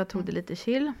lugn. Så jag tog det lite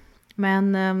chill.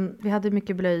 Men vi hade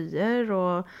mycket blöjor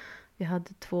och vi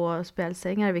hade 2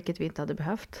 spjälsängar, vilket vi inte hade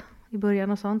behövt i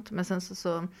början och sånt. Men sen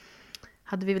så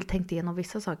hade vi väl tänkt igenom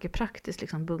vissa saker praktiskt,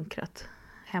 liksom bunkrat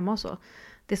hemma och så.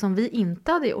 Det som vi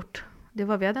inte hade gjort, det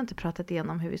var vi hade inte pratat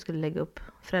igenom hur vi skulle lägga upp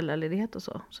föräldraledighet och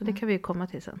så. Så det kan vi ju komma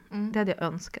till sen. Det hade jag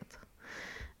önskat.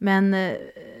 Men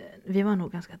vi var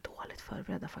nog ganska dåligt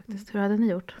förberedda faktiskt. Hur hade ni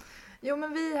gjort? Jo,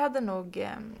 men vi hade nog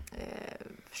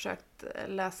försökt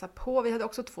läsa på. Vi hade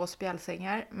också 2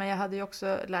 spjälsängar. Men jag hade ju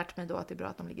också lärt mig då att det är bra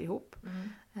att de ligger ihop.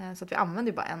 Så att vi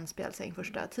använde ju bara en spjälsäng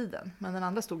första tiden. Men den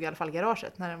andra stod i alla fall i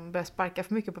garaget. När de började sparka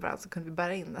för mycket på varandra så kunde vi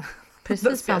bära in den.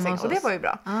 Precis samma hos och det oss. var ju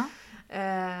bra. Ja.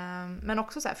 Men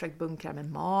också så här, försökt bunkra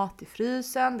med mat i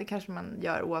frysen. Det kanske man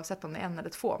gör oavsett om det är 1 eller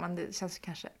 2. Men det känns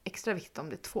kanske extra viktigt om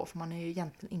det är 2. För man har ju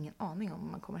egentligen ingen aning om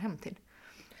vad man kommer hem till.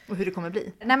 Och hur det kommer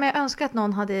bli. Nej, men jag önskar att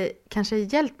någon hade kanske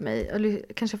hjälpt mig och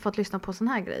kanske fått lyssna på sån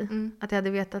här grej. Att jag hade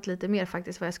vetat lite mer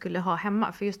faktiskt vad jag skulle ha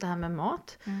hemma. För just det här med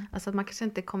mat. Alltså att man kanske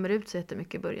inte kommer ut så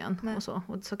jättemycket i början.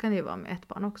 Och så kan det ju vara med ett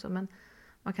barn också. Men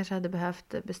man kanske hade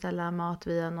behövt beställa mat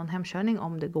via någon hemkörning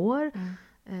om det går.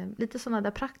 Lite sådana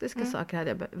där praktiska saker hade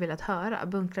jag velat höra.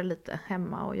 Bunkra lite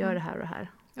hemma och göra det här och det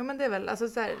här. Ja, men det är väl, alltså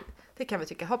så här, det kan vi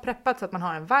tycka. Ha preppat så att man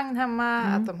har en vagn hemma.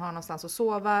 Att de har någonstans att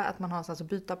sova. Att man har någonstans att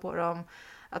byta på dem.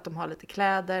 Att de har lite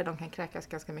kläder. De kan kräkas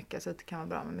ganska mycket. Så det kan vara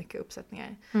bra med mycket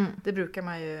uppsättningar. Det brukar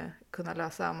man ju kunna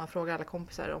lösa om man frågar alla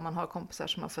kompisar. Om man har kompisar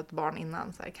som har fått barn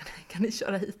innan. Så här, kan ni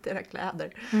köra hit era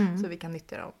kläder? Så vi kan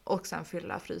nyttja dem. Och sen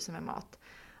fylla frysen med mat.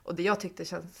 Och det jag tyckte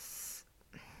känns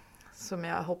som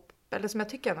jag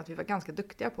tycker att vi var ganska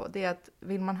duktiga på. Det är att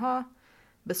vill man ha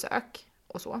besök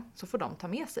och så får de ta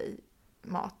med sig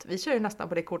mat. Vi kör ju nästan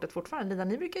på det kortet fortfarande. Lina,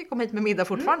 ni brukar ju komma hit med middag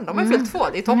fortfarande. De har ju fyllt 2,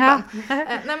 det är toppen. Ja.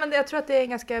 Nej, men jag tror att det är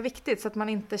ganska viktigt så att man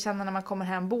inte känner när man kommer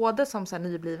hem både som så här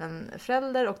nybliven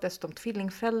förälder och dessutom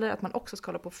tvillingförälder att man också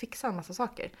ska hålla på och fixa en massa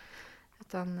saker.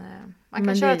 Utan man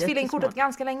kan köra tvillingkortet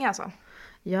ganska länge alltså.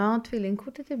 Ja,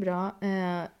 tvillingkortet är bra.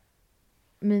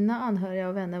 Mina anhöriga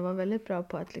och vänner var väldigt bra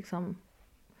på att liksom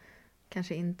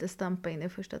kanske inte stampa in i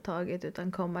första taget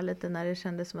utan komma lite när det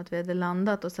kändes som att vi hade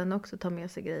landat och sen också ta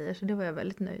med sig grejer. Så det var jag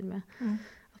väldigt nöjd med.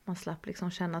 Att man slapp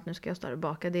liksom känna att nu ska jag stå och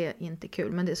baka. Det är inte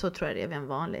kul. Men så tror jag det är vid en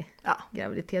vanlig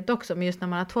graviditet också. Men just när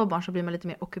man har 2 barn så blir man lite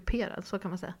mer ockuperad. Så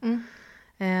kan man säga.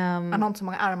 Man har inte så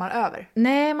många armar över.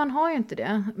 Nej, man har ju inte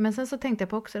det. Men sen så tänkte jag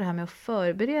på också det här med att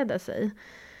förbereda sig.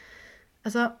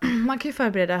 Alltså, man kan ju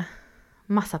förbereda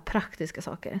massa praktiska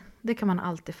saker. Det kan man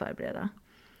alltid förbereda.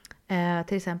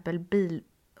 Till exempel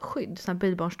bilskydd, såna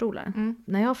bilbarnstolar.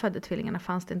 När jag födde tvillingarna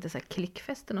fanns det inte så här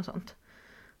klickfästen och sånt.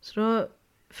 Så då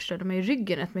förstörde man ju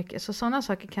ryggen rätt mycket. Så sådana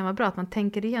saker kan vara bra, att man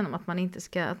tänker igenom att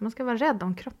man ska vara rädd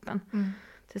om kroppen.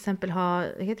 Till exempel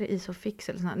heter det Isofix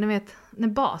eller sånt. Ni vet,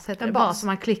 bas heter det. Bas som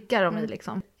man klickar om i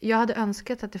liksom. Jag hade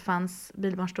önskat att det fanns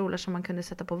bilbarnstolar som man kunde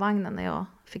sätta på vagnen när jag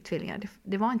fick tvillingar.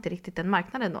 Det var inte riktigt den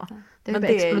marknaden då. Det har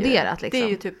exploderat liksom. Det är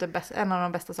ju typ en av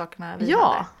de bästa sakerna vi hade.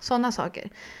 Ja, sådana saker.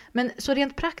 Men så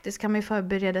rent praktiskt kan man ju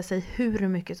förbereda sig hur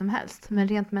mycket som helst. Men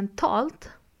rent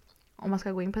mentalt, om man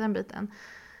ska gå in på den biten,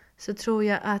 så tror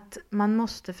jag att man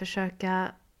måste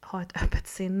försöka ha ett öppet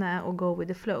sinne och go with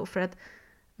the flow. För att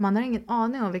man har ingen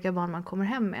aning om vilka barn man kommer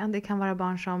hem med. Det kan vara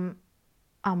barn som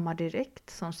ammar direkt,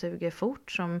 som suger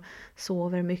fort, som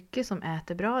sover mycket, som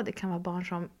äter bra. Det kan vara barn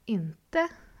som inte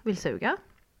vill suga.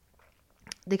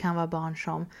 Det kan vara barn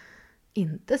som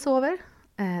inte sover.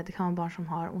 Det kan vara barn som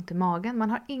har ont i magen. Man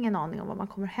har ingen aning om vad man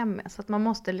kommer hem med. Så att man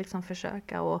måste liksom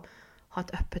försöka att ha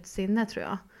ett öppet sinne, tror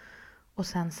jag. Och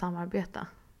sen samarbeta.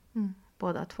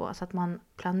 Båda två. Så att man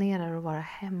planerar att vara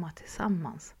hemma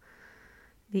tillsammans.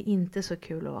 Det är inte så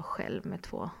kul att vara själv med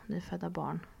 2 nyfödda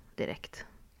barn direkt.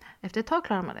 Efter ett tag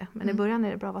klarar man det. Men i början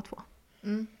är det bra att vara 2.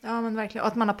 Ja, men verkligen. Och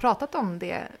att man har pratat om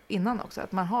det innan också.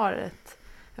 Att man har ett,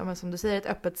 men som du säger, ett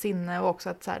öppet sinne. Och också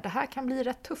att så här, det här kan bli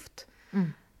rätt tufft.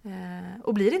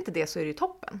 Och blir det inte det så är det ju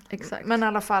toppen. Exakt. Men i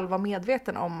alla fall vara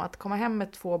medveten om att komma hem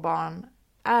med 2 barn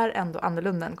är ändå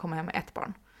annorlunda än att komma hem med 1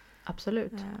 barn.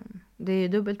 Absolut. Det är ju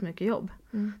dubbelt mycket jobb.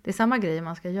 Det är samma grej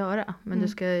man ska göra. Men du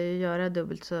ska ju göra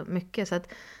dubbelt så mycket. Så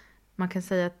att man kan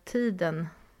säga att tiden...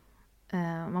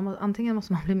 antingen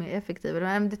måste man bli mer effektiv.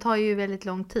 Men det tar ju väldigt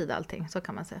lång tid allting. Så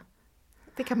kan man säga.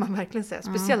 Det kan man verkligen säga.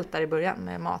 Speciellt där i början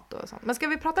med mat och sånt. Men ska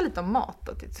vi prata lite om mat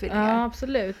då till tvillingar? Ja,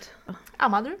 absolut.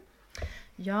 Ammade du?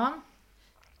 Ja,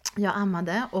 jag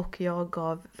ammade och jag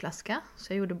gav flaska.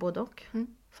 Så jag gjorde både och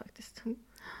faktiskt.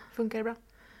 Funkar det bra?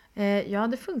 Ja,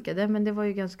 det funkade, men det var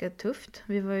ju ganska tufft.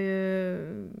 Vi var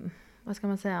ju, vad ska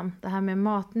man säga, det här med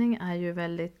matning är ju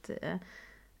väldigt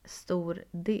stor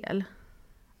del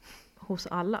hos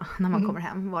alla när man kommer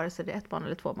hem. Vare sig det är 1 barn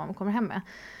eller 2 barn man kommer hem med.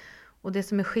 Och det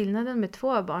som är skillnaden med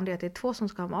 2 barn, det är att det är 2 som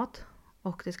ska ha mat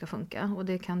och det ska funka. Och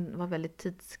det kan vara väldigt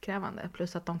tidskrävande.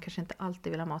 Plus att de kanske inte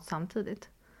alltid vill ha mat samtidigt.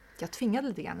 Jag tvingade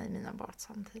lite grann i mina barn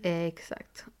samtidigt.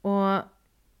 Exakt. Och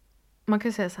man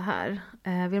kan säga så här,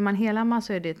 vill man helamma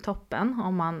så är det toppen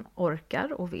om man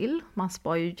orkar och vill. Man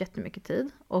sparar ju jättemycket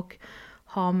tid. Och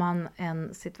har man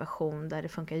en situation där det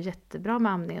funkar jättebra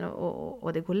med amningen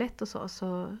och det går lätt och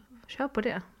så kör på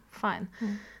det. Fine.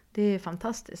 Det är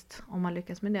fantastiskt om man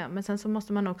lyckas med det. Men sen så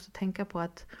måste man också tänka på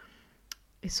att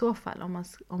i så fall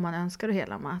om man önskar att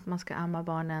helamma, att man ska amma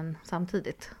barnen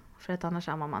samtidigt. För att annars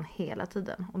ammar man hela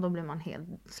tiden och då blir man helt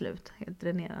slut, helt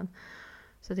dränerad.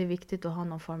 Så det är viktigt att ha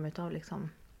någon form av liksom,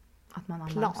 att man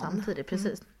ammar samtidigt.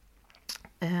 Precis.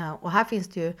 Och här finns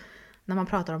det ju, när man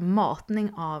pratar om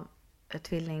matning av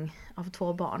tvilling av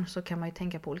 2 barn så kan man ju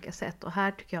tänka på olika sätt. Och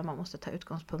här tycker jag man måste ta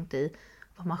utgångspunkt i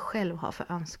vad man själv har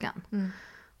för önskan.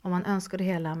 Om man önskar det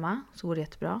helamma så går det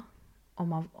jättebra.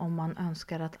 Om man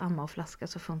önskar att amma och flaska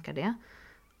så funkar det.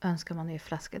 Önskar man att ge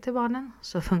flaska till barnen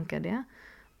så funkar det.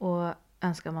 Och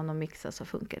önskar man att mixa så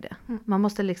funkar det. Man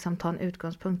måste liksom ta en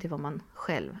utgångspunkt i vad man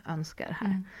själv önskar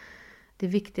här. Det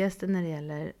viktigaste när det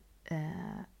gäller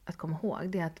att komma ihåg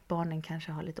det är att barnen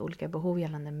kanske har lite olika behov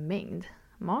gällande mängd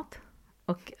mat.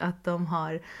 Och att de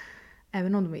har,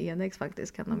 även om de är enäggs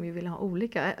faktiskt, kan de ju vilja ha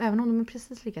olika. Även om de är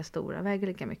precis lika stora, väger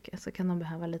lika mycket, så kan de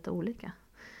behöva lite olika.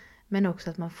 Men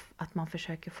också att man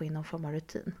försöker få in någon form av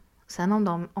rutin. Sen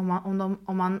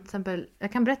om man till exempel,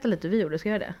 jag kan berätta lite hur vi gjorde, ska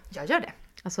jag göra det? Jag gör det.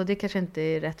 Alltså det kanske inte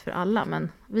är rätt för alla,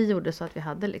 men vi gjorde så att vi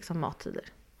hade liksom mattider.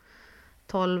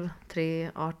 12,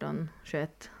 3, 18,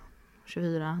 21,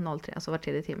 24, 03, alltså var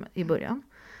tredje timme i början.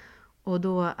 Och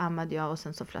då ammade jag och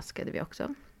sen så flaskade vi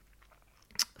också.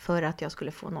 För att jag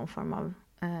skulle få någon form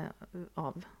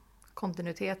av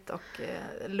kontinuitet och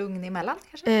lugn emellan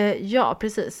kanske? Ja,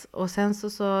 precis. Och sen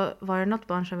så var det något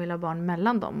barn som ville ha barn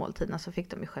mellan de måltiderna, så fick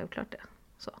de ju självklart det.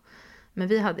 Så. Men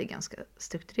vi hade ganska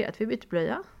strukturerat. Vi bytte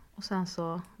blöja och sen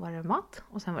så var det mat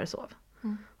och sen var det sov.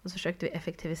 Och så försökte vi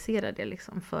effektivisera det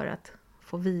liksom för att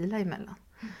få vila emellan.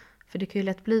 För det kan ju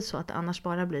lätt bli så att det annars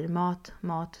bara blir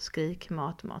mat, skrik,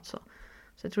 mat så.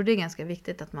 Så jag tror det är ganska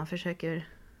viktigt att man försöker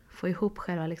få ihop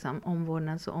själva liksom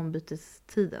omvårdnads- och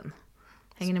ombytestiden.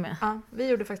 Hänger ni med? Ja, vi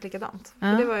gjorde faktiskt likadant.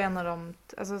 För det var ju en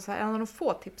av de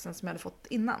få tipsen som jag hade fått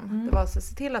innan. Det var att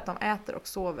se till att de äter och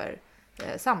sover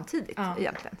samtidigt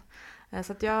egentligen.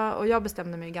 Så att jag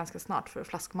bestämde mig ganska snart för att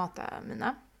flaskmata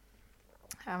mina.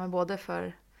 Men både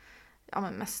för,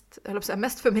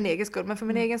 mest för min egen skull, men för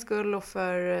min egen skull och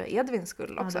för Edvins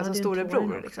skull också, alltså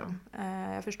storebror liksom.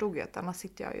 Jag förstod ju att annars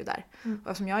sitter jag ju där.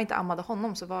 Och eftersom jag inte ammade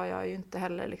honom så var jag ju inte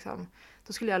heller liksom,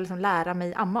 då skulle jag liksom lära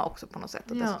mig amma också på något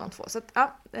sätt och dessutom två. Så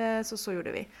att, så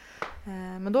gjorde vi.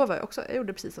 Men då var jag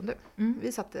gjorde precis som du.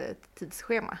 Vi satte ett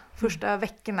tidsschema. Första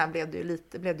veckorna blev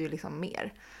det ju liksom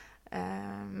mer.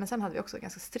 Men sen hade vi också ett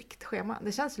ganska strikt schema.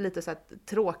 Det känns lite så här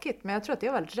tråkigt, men jag tror att det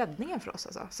var väldigt räddningen för oss.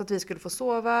 Alltså. Så att vi skulle få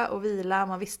sova och vila.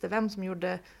 Man visste vem som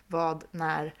gjorde vad,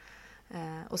 när.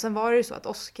 Och sen var det ju så att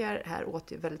Oskar här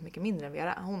åt ju väldigt mycket mindre än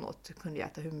Vera. Hon kunde ju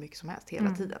äta hur mycket som helst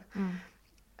hela tiden.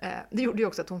 Det gjorde ju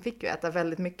också att hon fick ju äta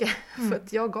väldigt mycket. För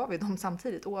att jag gav ju dem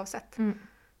samtidigt oavsett.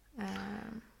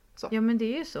 Så. Ja, men det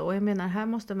är ju så. Och jag menar, här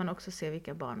måste man också se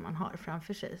vilka barn man har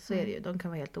framför sig. Så är det ju. De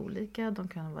kan vara helt olika, de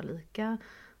kan vara lika.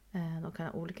 De kan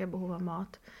ha olika behov av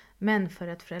mat. Men för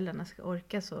att föräldrarna ska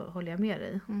orka så håller jag med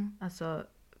dig. Alltså,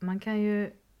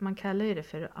 man kallar ju det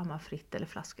för amma fritt eller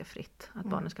flaska fritt. Att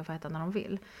barnen ska få äta när de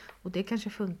vill. Och det kanske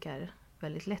funkar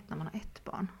väldigt lätt när man har ett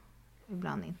barn.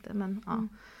 Ibland inte, men ja.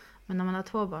 Men när man har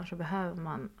 2 barn så behöver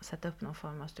man sätta upp någon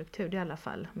form av struktur. Det är i alla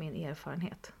fall min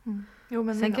erfarenhet. Jo,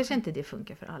 men sen kanske inte det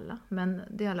funkar för alla. Men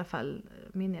det är i alla fall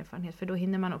min erfarenhet. För då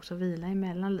hinner man också vila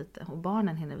emellan lite. Och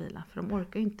barnen hinner vila. För de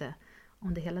orkar ju inte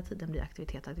om det hela tiden blir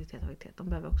aktivitet. De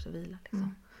behöver också vila.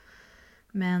 Liksom.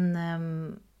 Men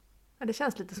det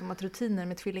känns lite som att rutiner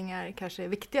med tvillingar kanske är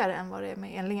viktigare än vad det är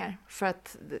med enlingar. För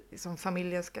att som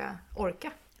familjen ska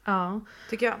orka. Ja.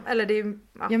 Tycker jag. Eller det är,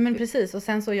 ja men precis. Och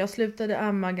sen så jag slutade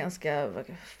amma ganska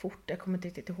fort. Jag kommer inte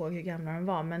riktigt ihåg hur gamla de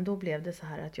var. Men då blev det så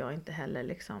här att jag inte heller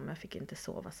liksom, jag fick inte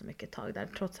sova så mycket tag där.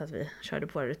 Trots att vi körde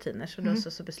på våra rutiner. Så då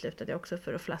så beslutade jag också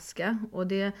för att flaska. Och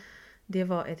det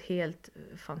var ett helt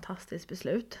fantastiskt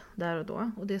beslut där och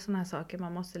då. Och det är sådana här saker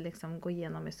man måste liksom gå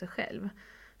igenom med sig själv.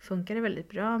 Funkar det väldigt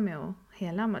bra med att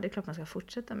helamma, det är klart man ska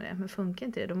fortsätta med det. Men funkar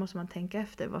inte det, då måste man tänka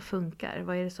efter. Vad funkar?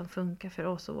 Vad är det som funkar för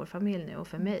oss och vår familj nu? Och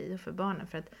för mig och för barnen?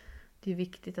 För att det är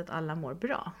viktigt att alla mår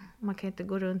bra. Man kan inte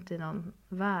gå runt i någon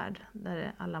värld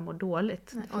där alla mår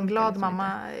dåligt. Och en glad liksom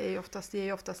mamma ger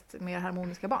ju oftast mer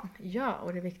harmoniska barn. Ja,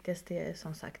 och det viktigaste är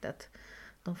som sagt att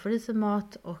de får i sig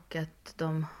mat och att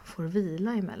de får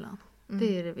vila emellan.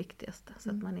 Det är det viktigaste. Så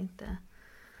att man inte...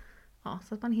 Ja,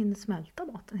 så att man hinner smälta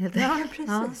maten helt enkelt. Ja,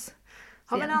 precis. Ja.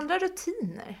 Har vi andra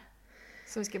rutiner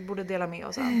som vi borde dela med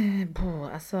oss av?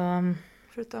 Alltså,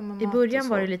 förutom i början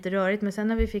var det lite rörigt, men sen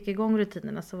när vi fick igång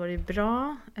rutinerna så var det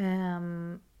bra.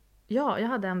 Ja, jag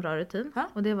hade en bra rutin.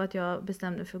 Och det var att jag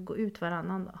bestämde mig för att gå ut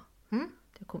varannan dag.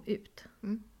 Jag kom ut.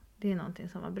 Det är någonting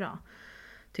som var bra,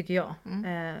 tycker jag.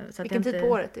 Så vilken tid på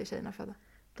året är tjejerna födda?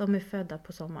 De är födda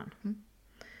på sommaren.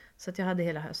 Så att jag hade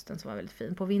hela hösten som var väldigt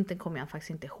fin. På vintern kommer jag faktiskt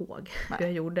inte ihåg hur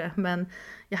jag gjorde. Men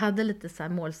jag hade lite så här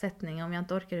målsättning. Om jag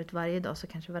inte orkar ut varje dag så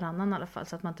kanske varannan i alla fall.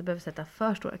 Så att man inte behöver sätta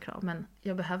för stora krav. Men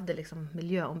jag behövde liksom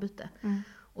miljöombyte.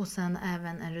 Och sen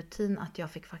även en rutin att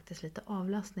jag fick faktiskt lite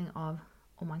avlastning av,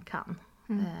 om man kan,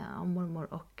 av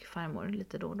mormor och farmor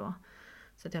lite då och då.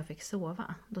 Så att jag fick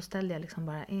sova. Då ställde jag liksom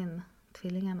bara in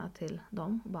tvillingarna till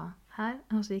dem. Och bara här.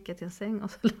 Och så gick jag till en säng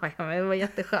och så la jag mig. Det var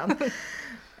jätteskönt.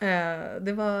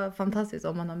 Det var fantastiskt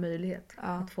om man har möjlighet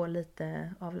att få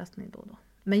lite avlastning då och då.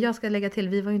 Men jag ska lägga till,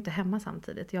 vi var ju inte hemma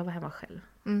samtidigt. Jag var hemma själv.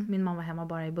 Min mamma var hemma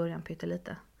bara i början,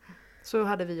 pyttelite. Så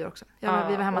hade vi också. Vi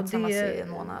var hemma tillsammans i en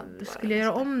månad. Skulle jag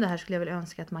göra om det här skulle jag väl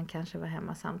önska att man kanske var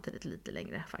hemma samtidigt lite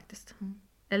längre faktiskt.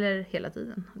 Eller hela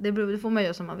tiden. Det får man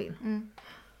göra som man vill.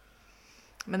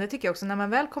 Men det tycker jag också, när man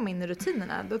väl kom in i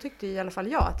rutinerna, då tyckte i alla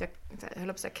fall jag att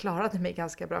jag klarade mig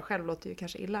ganska bra själv. Låter ju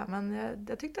kanske illa, men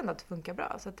jag tyckte ändå att det funkar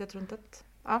bra. Så att jag tror inte att...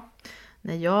 Ja.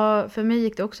 Nej, för mig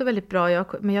gick det också väldigt bra.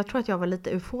 Men jag tror att jag var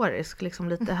lite euforisk, liksom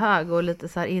lite hög och lite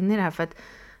så här inne i det här. För att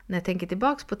när jag tänker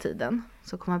tillbaks på tiden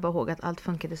så kommer jag bara ihåg att allt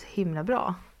funkade så himla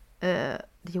bra.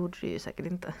 Det gjorde det ju säkert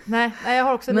inte. Nej, jag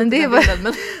har också Men lite det den var- bilden,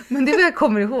 men... Men det är vad jag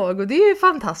kommer ihåg och det är ju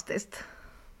fantastiskt.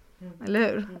 Eller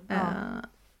hur? Ja.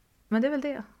 Men det är väl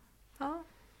det. Ja.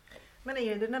 Men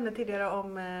Ingrid, du nämnde tidigare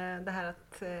om det här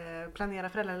att planera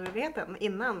föräldraledigheten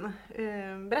innan.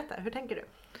 Berätta, hur tänker du?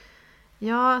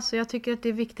 Ja, alltså jag tycker att det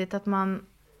är viktigt att man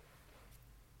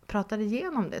pratar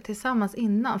igenom det tillsammans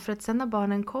innan. För att sen när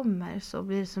barnen kommer så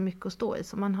blir det så mycket att stå i.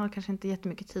 Så man har kanske inte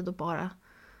jättemycket tid att bara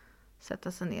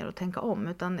sätta sig ner och tänka om.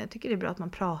 Utan jag tycker det är bra att man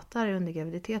pratar under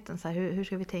graviditeten. Så här, hur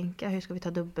ska vi tänka? Hur ska vi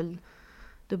ta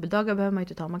dubbeldagar behöver man ju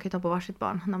inte ta. Man kan ju ta på varsitt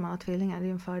barn när man har tvillingar. Det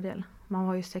är en fördel. Man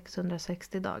har ju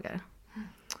 660 dagar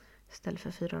istället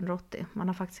för 480. Man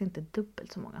har faktiskt inte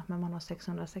dubbelt så många, men man har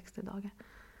 660 dagar.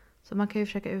 Så man kan ju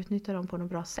försöka utnyttja dem på något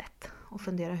bra sätt och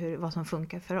fundera vad som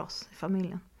funkar för oss i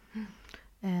familjen.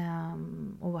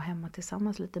 Och vara hemma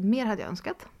tillsammans lite mer hade jag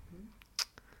önskat.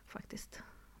 Faktiskt.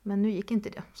 Men nu gick inte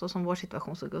det, så som vår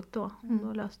situation såg ut då. Och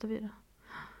då löste vi det.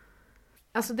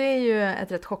 Alltså det är ju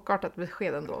ett rätt chockartat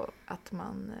besked ändå att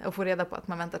att få reda på att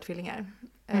man väntar tvillingar.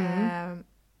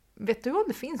 Vet du om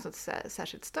det finns något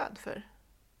särskilt stöd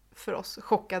för oss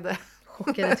chockade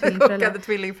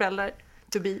tvillingföräldrar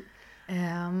to be?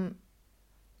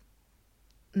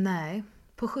 Nej,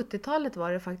 på 70-talet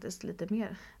var det faktiskt lite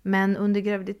mer. Men under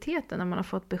graviditeten när man har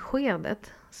fått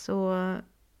beskedet så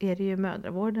är det ju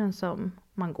mödravården som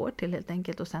man går till helt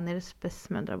enkelt. Och sen är det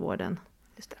spetsmödravården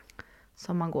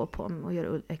som man går på och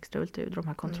gör extra ultraljud, de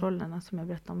här kontrollerna som jag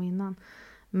berättade om innan.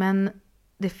 Men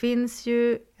det finns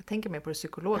ju... Jag tänker mer på det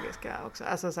psykologiska också.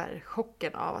 Alltså så här,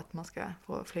 chocken av att man ska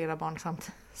få flera barn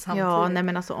samtidigt. Ja, nej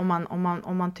men alltså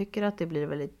om man tycker att det blir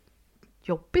väldigt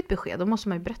jobbigt besked, då måste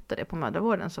man ju berätta det på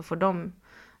mödravården så får de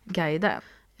guida.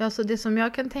 Ja, så det som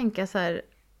jag kan tänka så här,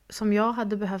 som jag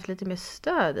hade behövt lite mer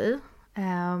stöd i,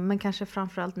 men kanske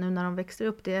framförallt nu när de växer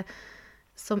upp, det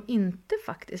som inte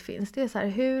faktiskt finns, det är så här,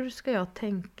 hur ska jag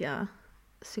tänka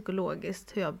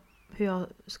psykologiskt, hur jag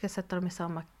ska sätta dem i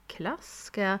samma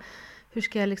klass, hur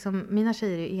ska jag liksom, mina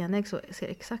tjejer är ju enägg så ser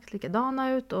exakt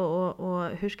likadana ut och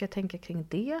hur ska jag tänka kring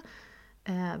det?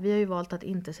 Vi har ju valt att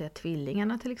inte säga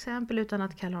tvillingarna till exempel utan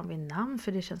att kalla dem vid namn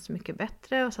för det känns mycket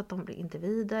bättre och så att de blir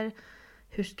individer.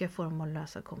 Hur ska jag få dem att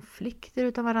lösa konflikter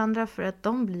utan varandra för att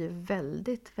de blir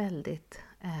väldigt, väldigt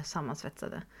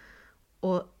sammansvetsade.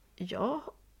 Och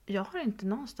jag har inte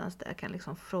någonstans där jag kan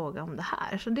liksom fråga om det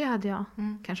här. Så det hade jag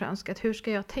kanske önskat. Hur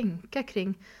ska jag tänka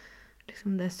kring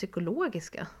liksom det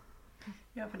psykologiska?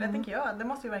 Ja, för det tänker jag, det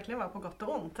måste ju verkligen vara på gott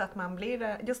och ont. Att man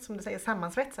blir, just som du säger,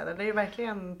 sammansvetsade. Det är ju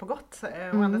verkligen på gott.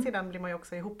 Å andra sidan blir man ju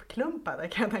också ihopklumpade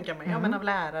kan jag tänka mig. Ja, men av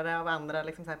lärare, av andra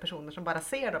liksom så här personer som bara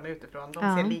ser dem utifrån.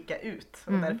 De ser lika ut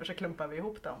och därför så klumpar vi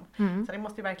ihop dem. Så det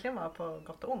måste ju verkligen vara på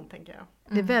gott och ont tänker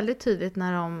jag. Det är väldigt tydligt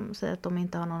när de säger att de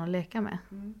inte har någon att leka med.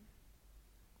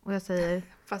 Och jag säger...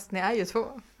 Fast ni är ju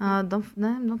två. Ja,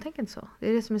 de tänker inte så. Det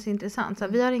är det som är så intressant. Så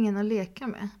här, vi har ingen att leka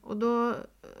med. Och då,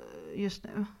 just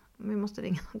nu, vi måste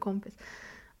ringa någon kompis.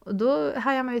 Och då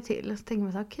hajar man ju till. Så tänker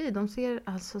man så här, okej, de ser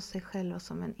alltså sig själva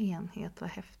som en enhet. Vad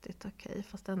häftigt, okej.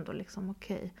 Fast ändå liksom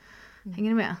okej. Hänger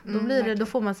ni med? Då blir det, då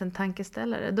får man sig en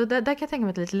tankeställare. Där kan jag tänka mig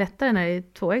att det är lite lättare när det är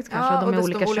tvåäggs kanske. Ja, de är och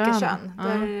olika kön.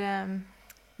 Ja.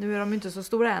 Nu är de ju inte så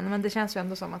stora än, men det känns ju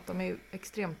ändå som att de är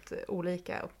extremt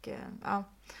olika. Och ja,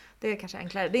 det är kanske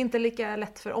enklare. Det är inte lika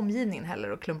lätt för omgivningen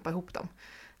heller att klumpa ihop dem.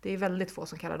 Det är väldigt få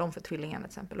som kallar dem för tvillingarna till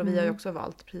exempel. Och vi har ju också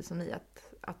valt, precis som ni,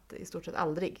 att i stort sett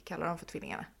aldrig kalla dem för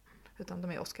tvillingarna. Utan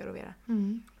de är Oscar och Vera.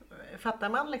 Fattar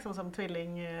man liksom som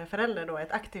tvillingförälder då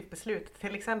ett aktivt beslut?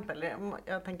 Till exempel,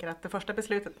 jag tänker att det första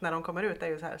beslutet när de kommer ut är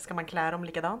ju så här, ska man klä dem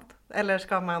likadant? Eller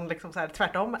ska man liksom så här,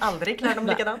 tvärtom, aldrig klä dem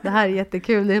likadant? Det här är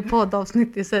jättekul, det är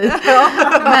poddavsnitt i sig.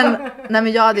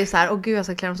 men jag hade ju så här, gud jag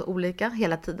ska klä dem så olika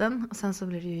hela tiden. Och sen så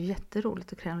blir det ju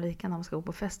jätteroligt att klä dem lika när man ska gå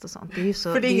på fest och sånt. Det är ju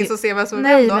så, för det är ingen som ser vad som är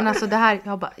nej, då. men alltså det här,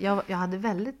 jag hade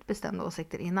väldigt bestämda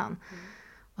åsikter innan.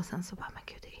 Och sen så bara, men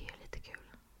gud det är ju lite kul.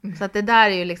 Så att det där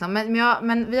är ju liksom,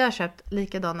 men vi har köpt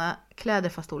likadana kläder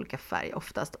fast olika färg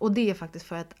oftast. Och det är faktiskt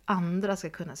för att andra ska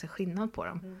kunna se skillnad på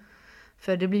dem.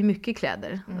 För det blir mycket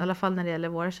kläder. I alla fall när det gäller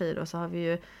våra tjejer då, så har vi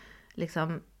ju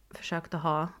liksom försökt att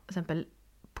ha, till exempel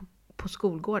på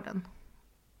skolgården.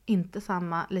 Inte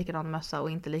samma likadan mössa och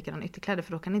inte likadan ytterkläder.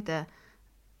 För då kan inte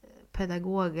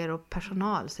pedagoger och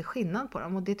personal se skillnad på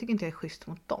dem. Och det tycker inte jag är schysst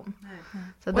mot dem.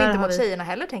 Så Och där inte har mot vi... tjejerna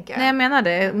heller tänker jag. Nej, jag menar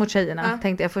det mot tjejerna,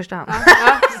 tänkte jag i första hand.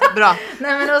 Bra.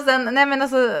 nej men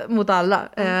alltså mot alla.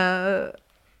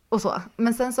 Och så.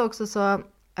 Men sen så också så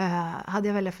hade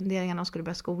jag väldigt funderingar när de skulle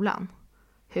börja skolan.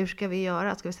 Hur ska vi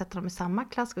göra? Ska vi sätta dem i samma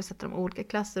klass? Ska vi sätta dem i olika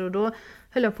klasser? Och då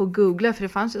höll jag på att googla, för det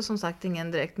fanns ju som sagt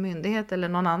ingen direkt myndighet eller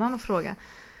någon annan att fråga.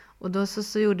 Och då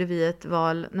så gjorde vi ett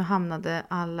val. Nu hamnade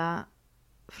alla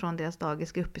från deras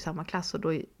dagisgrupp i samma klass. Och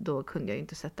då kunde jag ju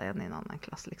inte sätta en i en annan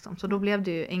klass. Liksom. Så då blev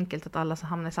det ju enkelt att alla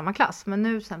hamnar i samma klass. Men nu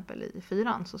till exempel i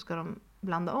 4:an så ska de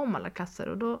blanda om alla klasser.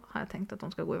 Och då har jag tänkt att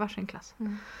de ska gå i varsin klass.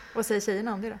 Vad säger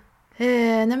tjejerna om det då?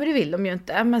 Nej, men det vill de ju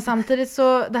inte. Men samtidigt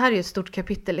så, det här är ju ett stort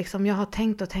kapitel liksom. Jag har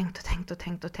tänkt.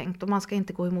 Och man ska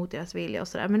inte gå emot deras vilja och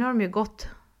sådär. Men nu har de ju gått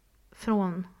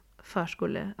från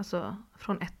förskole, alltså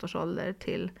från 1 års ålder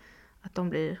till att de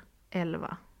blir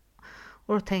 11.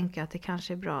 Och då tänker jag att det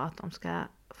kanske är bra att de ska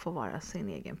få vara sin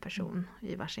egen person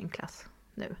i varsin klass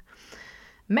nu.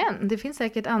 Men det finns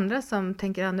säkert andra som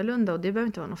tänker annorlunda och det behöver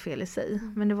inte vara något fel i sig.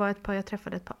 Men det var jag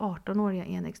träffade ett par 18-åriga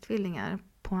enäggstvillingar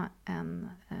på en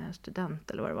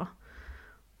student eller vad det var.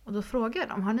 Och då frågade jag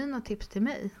dem, har ni något tips till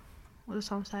mig? Och då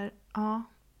sa de så här, ja.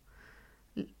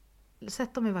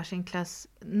 Sätt dem i varsin klass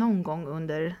någon gång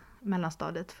under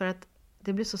mellanstadiet. För att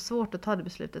det blir så svårt att ta det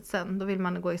beslutet sen. Då vill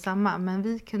man gå i samma. Men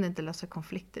vi kunde inte lösa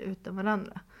konflikter utan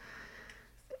varandra.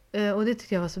 Och det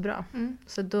tyckte jag var så bra.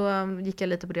 Så då gick jag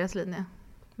lite på deras linje.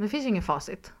 Men det finns ju ingen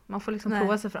facit. Man får liksom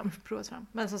prova sig fram.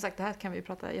 Men som sagt, det här kan vi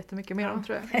prata jättemycket mer om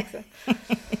tror jag.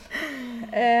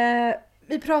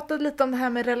 Vi pratade lite om det här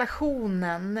med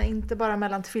relationen. Inte bara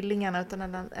mellan tvillingarna utan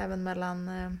även mellan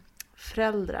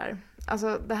föräldrar.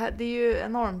 Alltså det är ju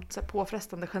enormt så här,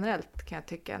 påfrestande generellt kan jag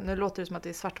tycka. Nu låter det som att det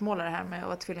är svartmålare här med att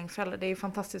vara tvillingförälder. Det är ju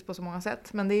fantastiskt på så många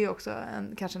sätt. Men det är ju också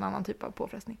kanske en annan typ av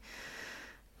påfrestning.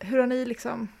 Hur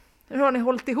har ni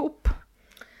hållit ihop?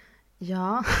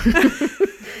 Ja.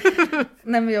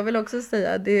 Nej, men jag vill också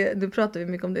säga, du pratar ju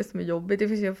mycket om det som är jobbigt. Det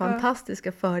finns ju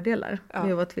fantastiska fördelar med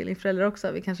att vara tvillingförälder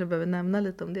också. Vi kanske behöver nämna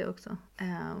lite om det också.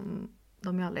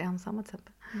 De är aldrig ensamma till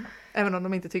exempel. Även om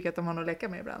de inte tycker att de har något att leka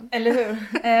med ibland. Eller hur?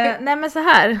 Nej men så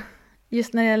här,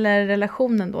 just när det gäller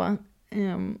relationen då.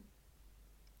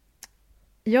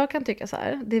 Jag kan tycka så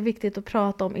här, det är viktigt att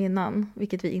prata om innan,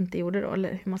 vilket vi inte gjorde då.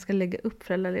 Eller hur man ska lägga upp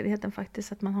föräldraledigheten faktiskt,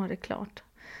 så att man har det klart.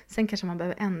 Sen kanske man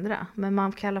behöver ändra, men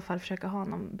man kan i alla fall försöka ha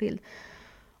någon bild.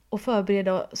 Och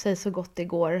förbereda sig så gott det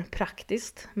går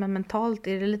praktiskt, men mentalt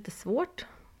är det lite svårt.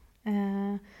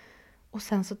 Och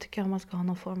sen så tycker jag man ska ha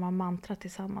någon form av mantra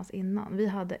tillsammans innan. Vi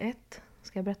hade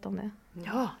ska jag berätta om det?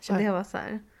 Ja, så det var så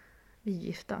här, vi är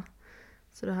gifta.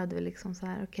 Så då hade vi liksom så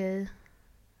här, okej,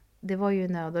 det var ju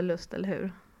nöd och lust, eller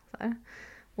hur? Så här.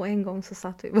 Och en gång så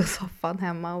satt vi på soffan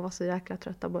hemma och var så jäkla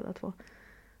trötta båda två.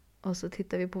 Och så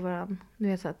tittade vi på varandra.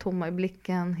 Nu är så här tomma i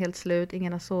blicken, helt slut,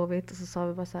 ingen har sovit. Och så sa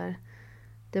vi bara så här,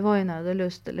 det var ju nöd och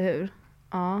lust, eller hur?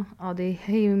 Ja, det är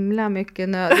himla mycket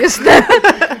nöd just nu.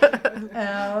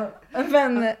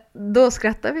 Men då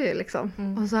skrattade vi ju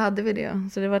liksom. Och så hade vi det.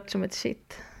 Så det var som ett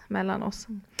shit mellan oss.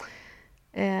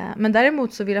 Men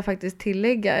däremot så vill jag faktiskt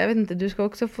tillägga, jag vet inte, du ska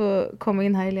också få komma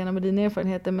in här Helena med dina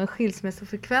erfarenheter, men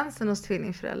skilsmässofrekvensen hos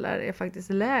tvillingföräldrar är faktiskt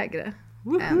lägre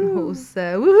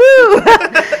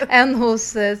än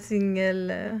hos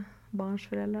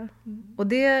singelbarnsföräldrar. Och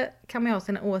det kan man ha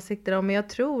sina åsikter om, men jag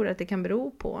tror att det kan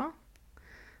bero på,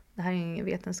 det här är ingen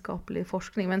vetenskaplig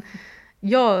forskning, men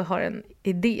jag har en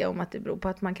idé om att det beror på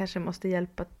att man kanske måste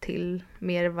hjälpa till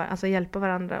mer, alltså hjälpa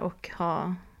varandra och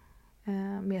ha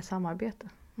mer samarbete.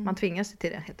 Man tvingas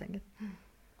till det helt enkelt.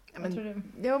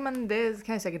 Men det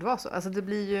kan ju säkert vara så. Alltså det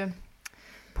blir ju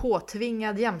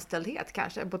påtvingad jämställdhet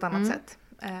kanske på ett annat sätt.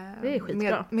 Det är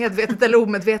skitbra. Medvetet eller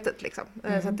omedvetet liksom.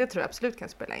 Så att det tror jag absolut kan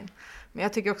spela in. Men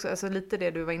jag tycker också, alltså, lite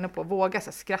det du var inne på, våga så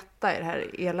här, skratta i det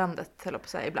här eländet, eller på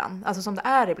sig ibland. Alltså som det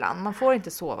är ibland. Man får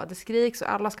inte sova, det skriks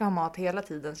och alla ska ha mat hela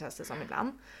tiden, känns det som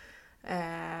ibland.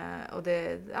 Och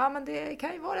men det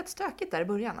kan ju vara rätt stökigt där i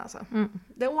början alltså.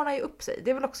 Det ordnar ju upp sig.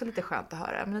 Det är väl också lite skönt att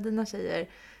höra. Men när dina tjejer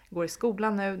går i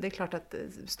skolan nu, det är klart att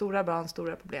stora barn,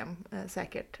 stora problem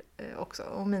säkert också.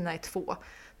 Och mina är 2.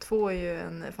 2 är ju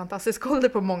en fantastisk ålder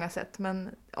på många sätt. Men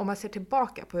om man ser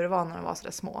tillbaka på hur det var när de var så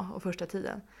där små och första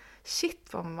tiden.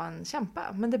 Shit vad man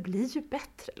kämpar. Men det blir ju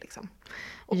bättre liksom.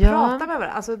 Och prata med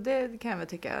varandra. Alltså det kan jag väl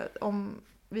tycka. Om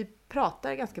vi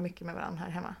pratar ganska mycket med varandra här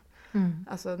hemma.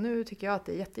 Alltså nu tycker jag att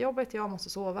det är jättejobbigt, jag måste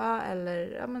sova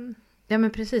eller ja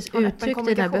men precis, uttryck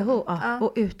dina behov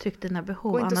och uttryck dina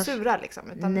behov. Och inte sura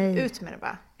liksom, utan ut med det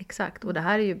bara. Exakt, och det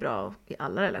här är ju bra i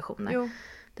alla relationer. Jo.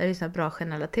 Det är ju så här bra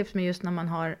generella tips, men just när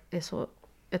man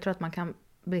jag tror att man kan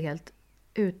bli helt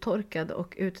uttorkad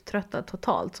och uttröttad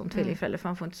totalt som tvillingförälder, för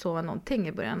man får inte sova någonting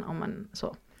i början om man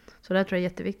så. Så där tror jag är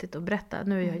jätteviktigt att berätta,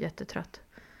 nu är jag jättetrött.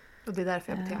 Och det är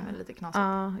därför jag beter mig lite knasigt.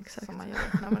 Ja, exakt. Som man gör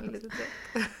när man är lite trött.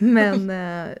 Men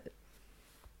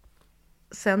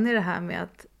sen är det här med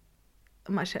att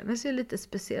man känner sig lite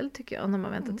speciell tycker jag när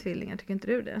man väntar tvillingar. Tycker inte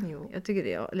du det? Jo. Jag tycker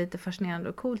det är lite fascinerande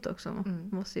och coolt också. Man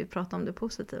måste ju prata om det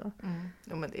positiva.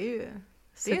 Jo, men det är ju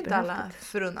inte alla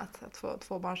förunnat att få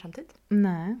 2 barn samtidigt.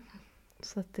 Nej.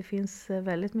 Så att det finns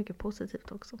väldigt mycket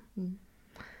positivt också.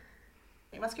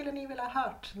 Vad skulle ni vilja ha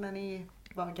hört när ni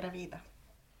var gravida?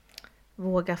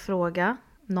 Våga fråga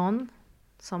någon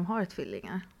som har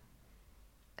tvillingar.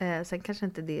 Sen kanske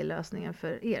inte det är lösningen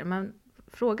för er, men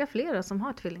fråga flera som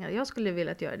har tvillingar. Jag skulle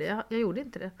vilja göra det, jag gjorde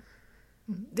inte det.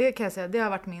 Det kan jag säga, det har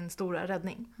varit min stora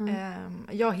räddning.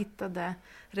 Jag hittade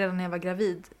redan när jag var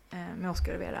gravid med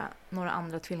Oscar och Vera några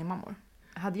andra tvillingmammor.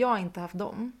 Hade jag inte haft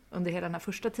dem under hela den här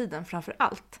första tiden framför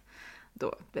allt,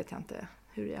 då vet jag inte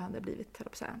hur jag hade blivit.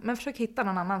 Men försök hitta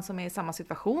någon annan som är i samma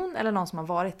situation eller någon som har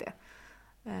varit det.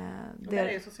 Det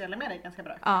är ju sociala medier ganska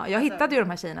bra. Ja, jag hittade ju de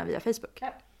här tjejerna via Facebook.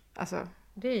 Ja. Alltså,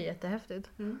 Det är jättehäftigt.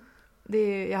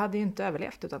 jag hade ju inte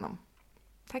överlevt utan dem.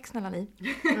 Tack snälla ni,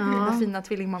 mina fina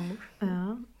tvillingmammor.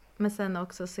 Ja. Men sen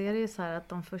också så är det ju så här att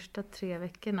de första 3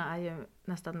 veckorna är ju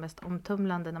nästan mest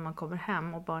omtumlande när man kommer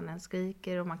hem och barnen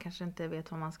skriker och man kanske inte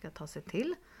vet vad man ska ta sig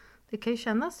till. Det kan ju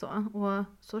kännas så, och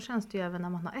så känns det ju även när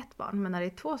man har 1 barn. Men när det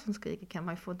är 2 som skriker kan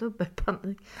man ju få dubbel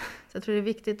panik. Så jag tror det är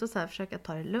viktigt att så här försöka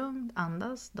ta det lugnt,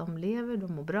 andas, de lever,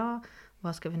 de mår bra.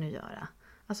 Vad ska vi nu göra?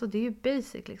 Alltså det är ju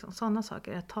basic liksom, sådana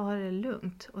saker. Att ta det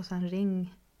lugnt och sen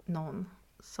ring någon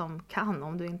som kan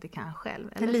om du inte kan själv.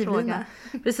 Eller fråga.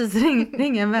 Precis,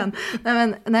 ring en vän.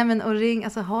 Nej men och ring,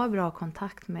 alltså ha bra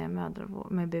kontakt med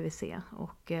med BVC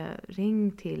och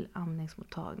ring till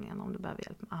amningsmottagningen om du behöver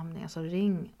hjälp med amning. Alltså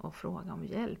ring och fråga om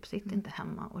hjälp. Sitt inte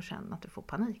hemma och känn att du får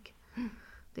panik.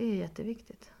 Det är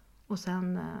jätteviktigt. Och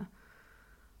sen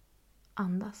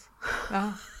andas.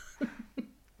 Ja.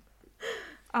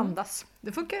 Andas.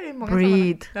 Det funkar i många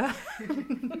Breathe.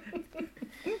 sammanhang.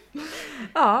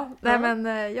 Ja, nej men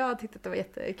jag tyckte att det var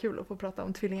jättekul att få prata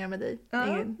om tvillingar med dig.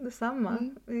 Ja, detsamma.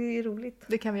 Det är roligt.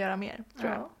 Det kan vi göra mer,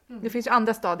 tror jag. Ja. Det finns ju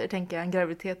andra stadier, tänker jag, än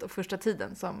graviditet och första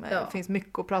tiden som finns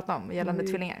mycket att prata om gällande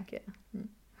tvillingar.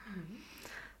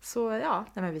 Så ja,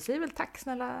 nej men vi säger väl tack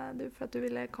snälla du för att du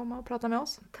ville komma och prata med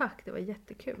oss. Tack, det var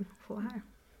jättekul att få vara här.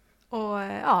 Och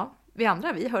ja, vi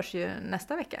andra, vi hörs ju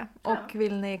nästa vecka. Och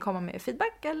vill ni komma med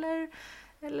feedback eller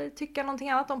tycka någonting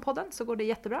annat om podden så går det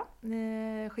jättebra.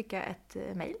 Skicka ett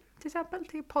mejl till exempel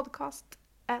till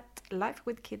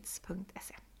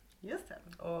podcast@lifewithkids.se. Just det.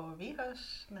 Och vi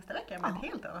hörs nästa vecka med ett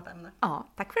helt annat ämne. Ja,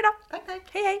 tack för idag. Tack.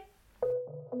 Hej hej!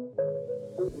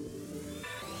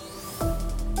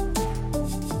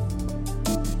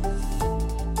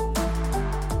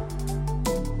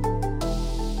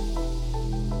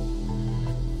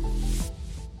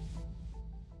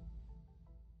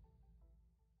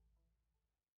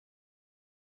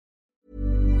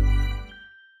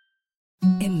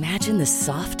 Imagine the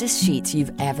softest sheets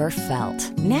you've ever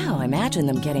felt. Now imagine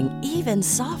them getting even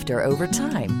softer over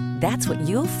time. That's what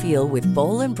you'll feel with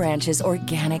Boll & Branch's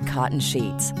organic cotton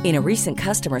sheets. In a recent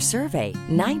customer survey,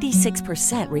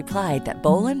 96% replied that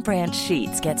Boll & Branch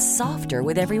sheets get softer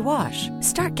with every wash.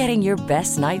 Start getting your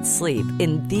best night's sleep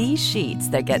in these sheets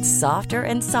that get softer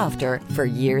and softer for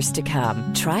years to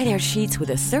come. Try their sheets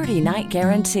with a 30-night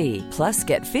guarantee. Plus,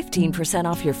 get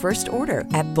 15% off your first order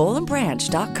at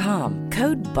bollandbranch.com.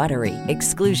 Code BUTTERY.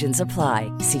 Exclusions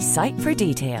apply. See site for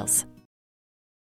details.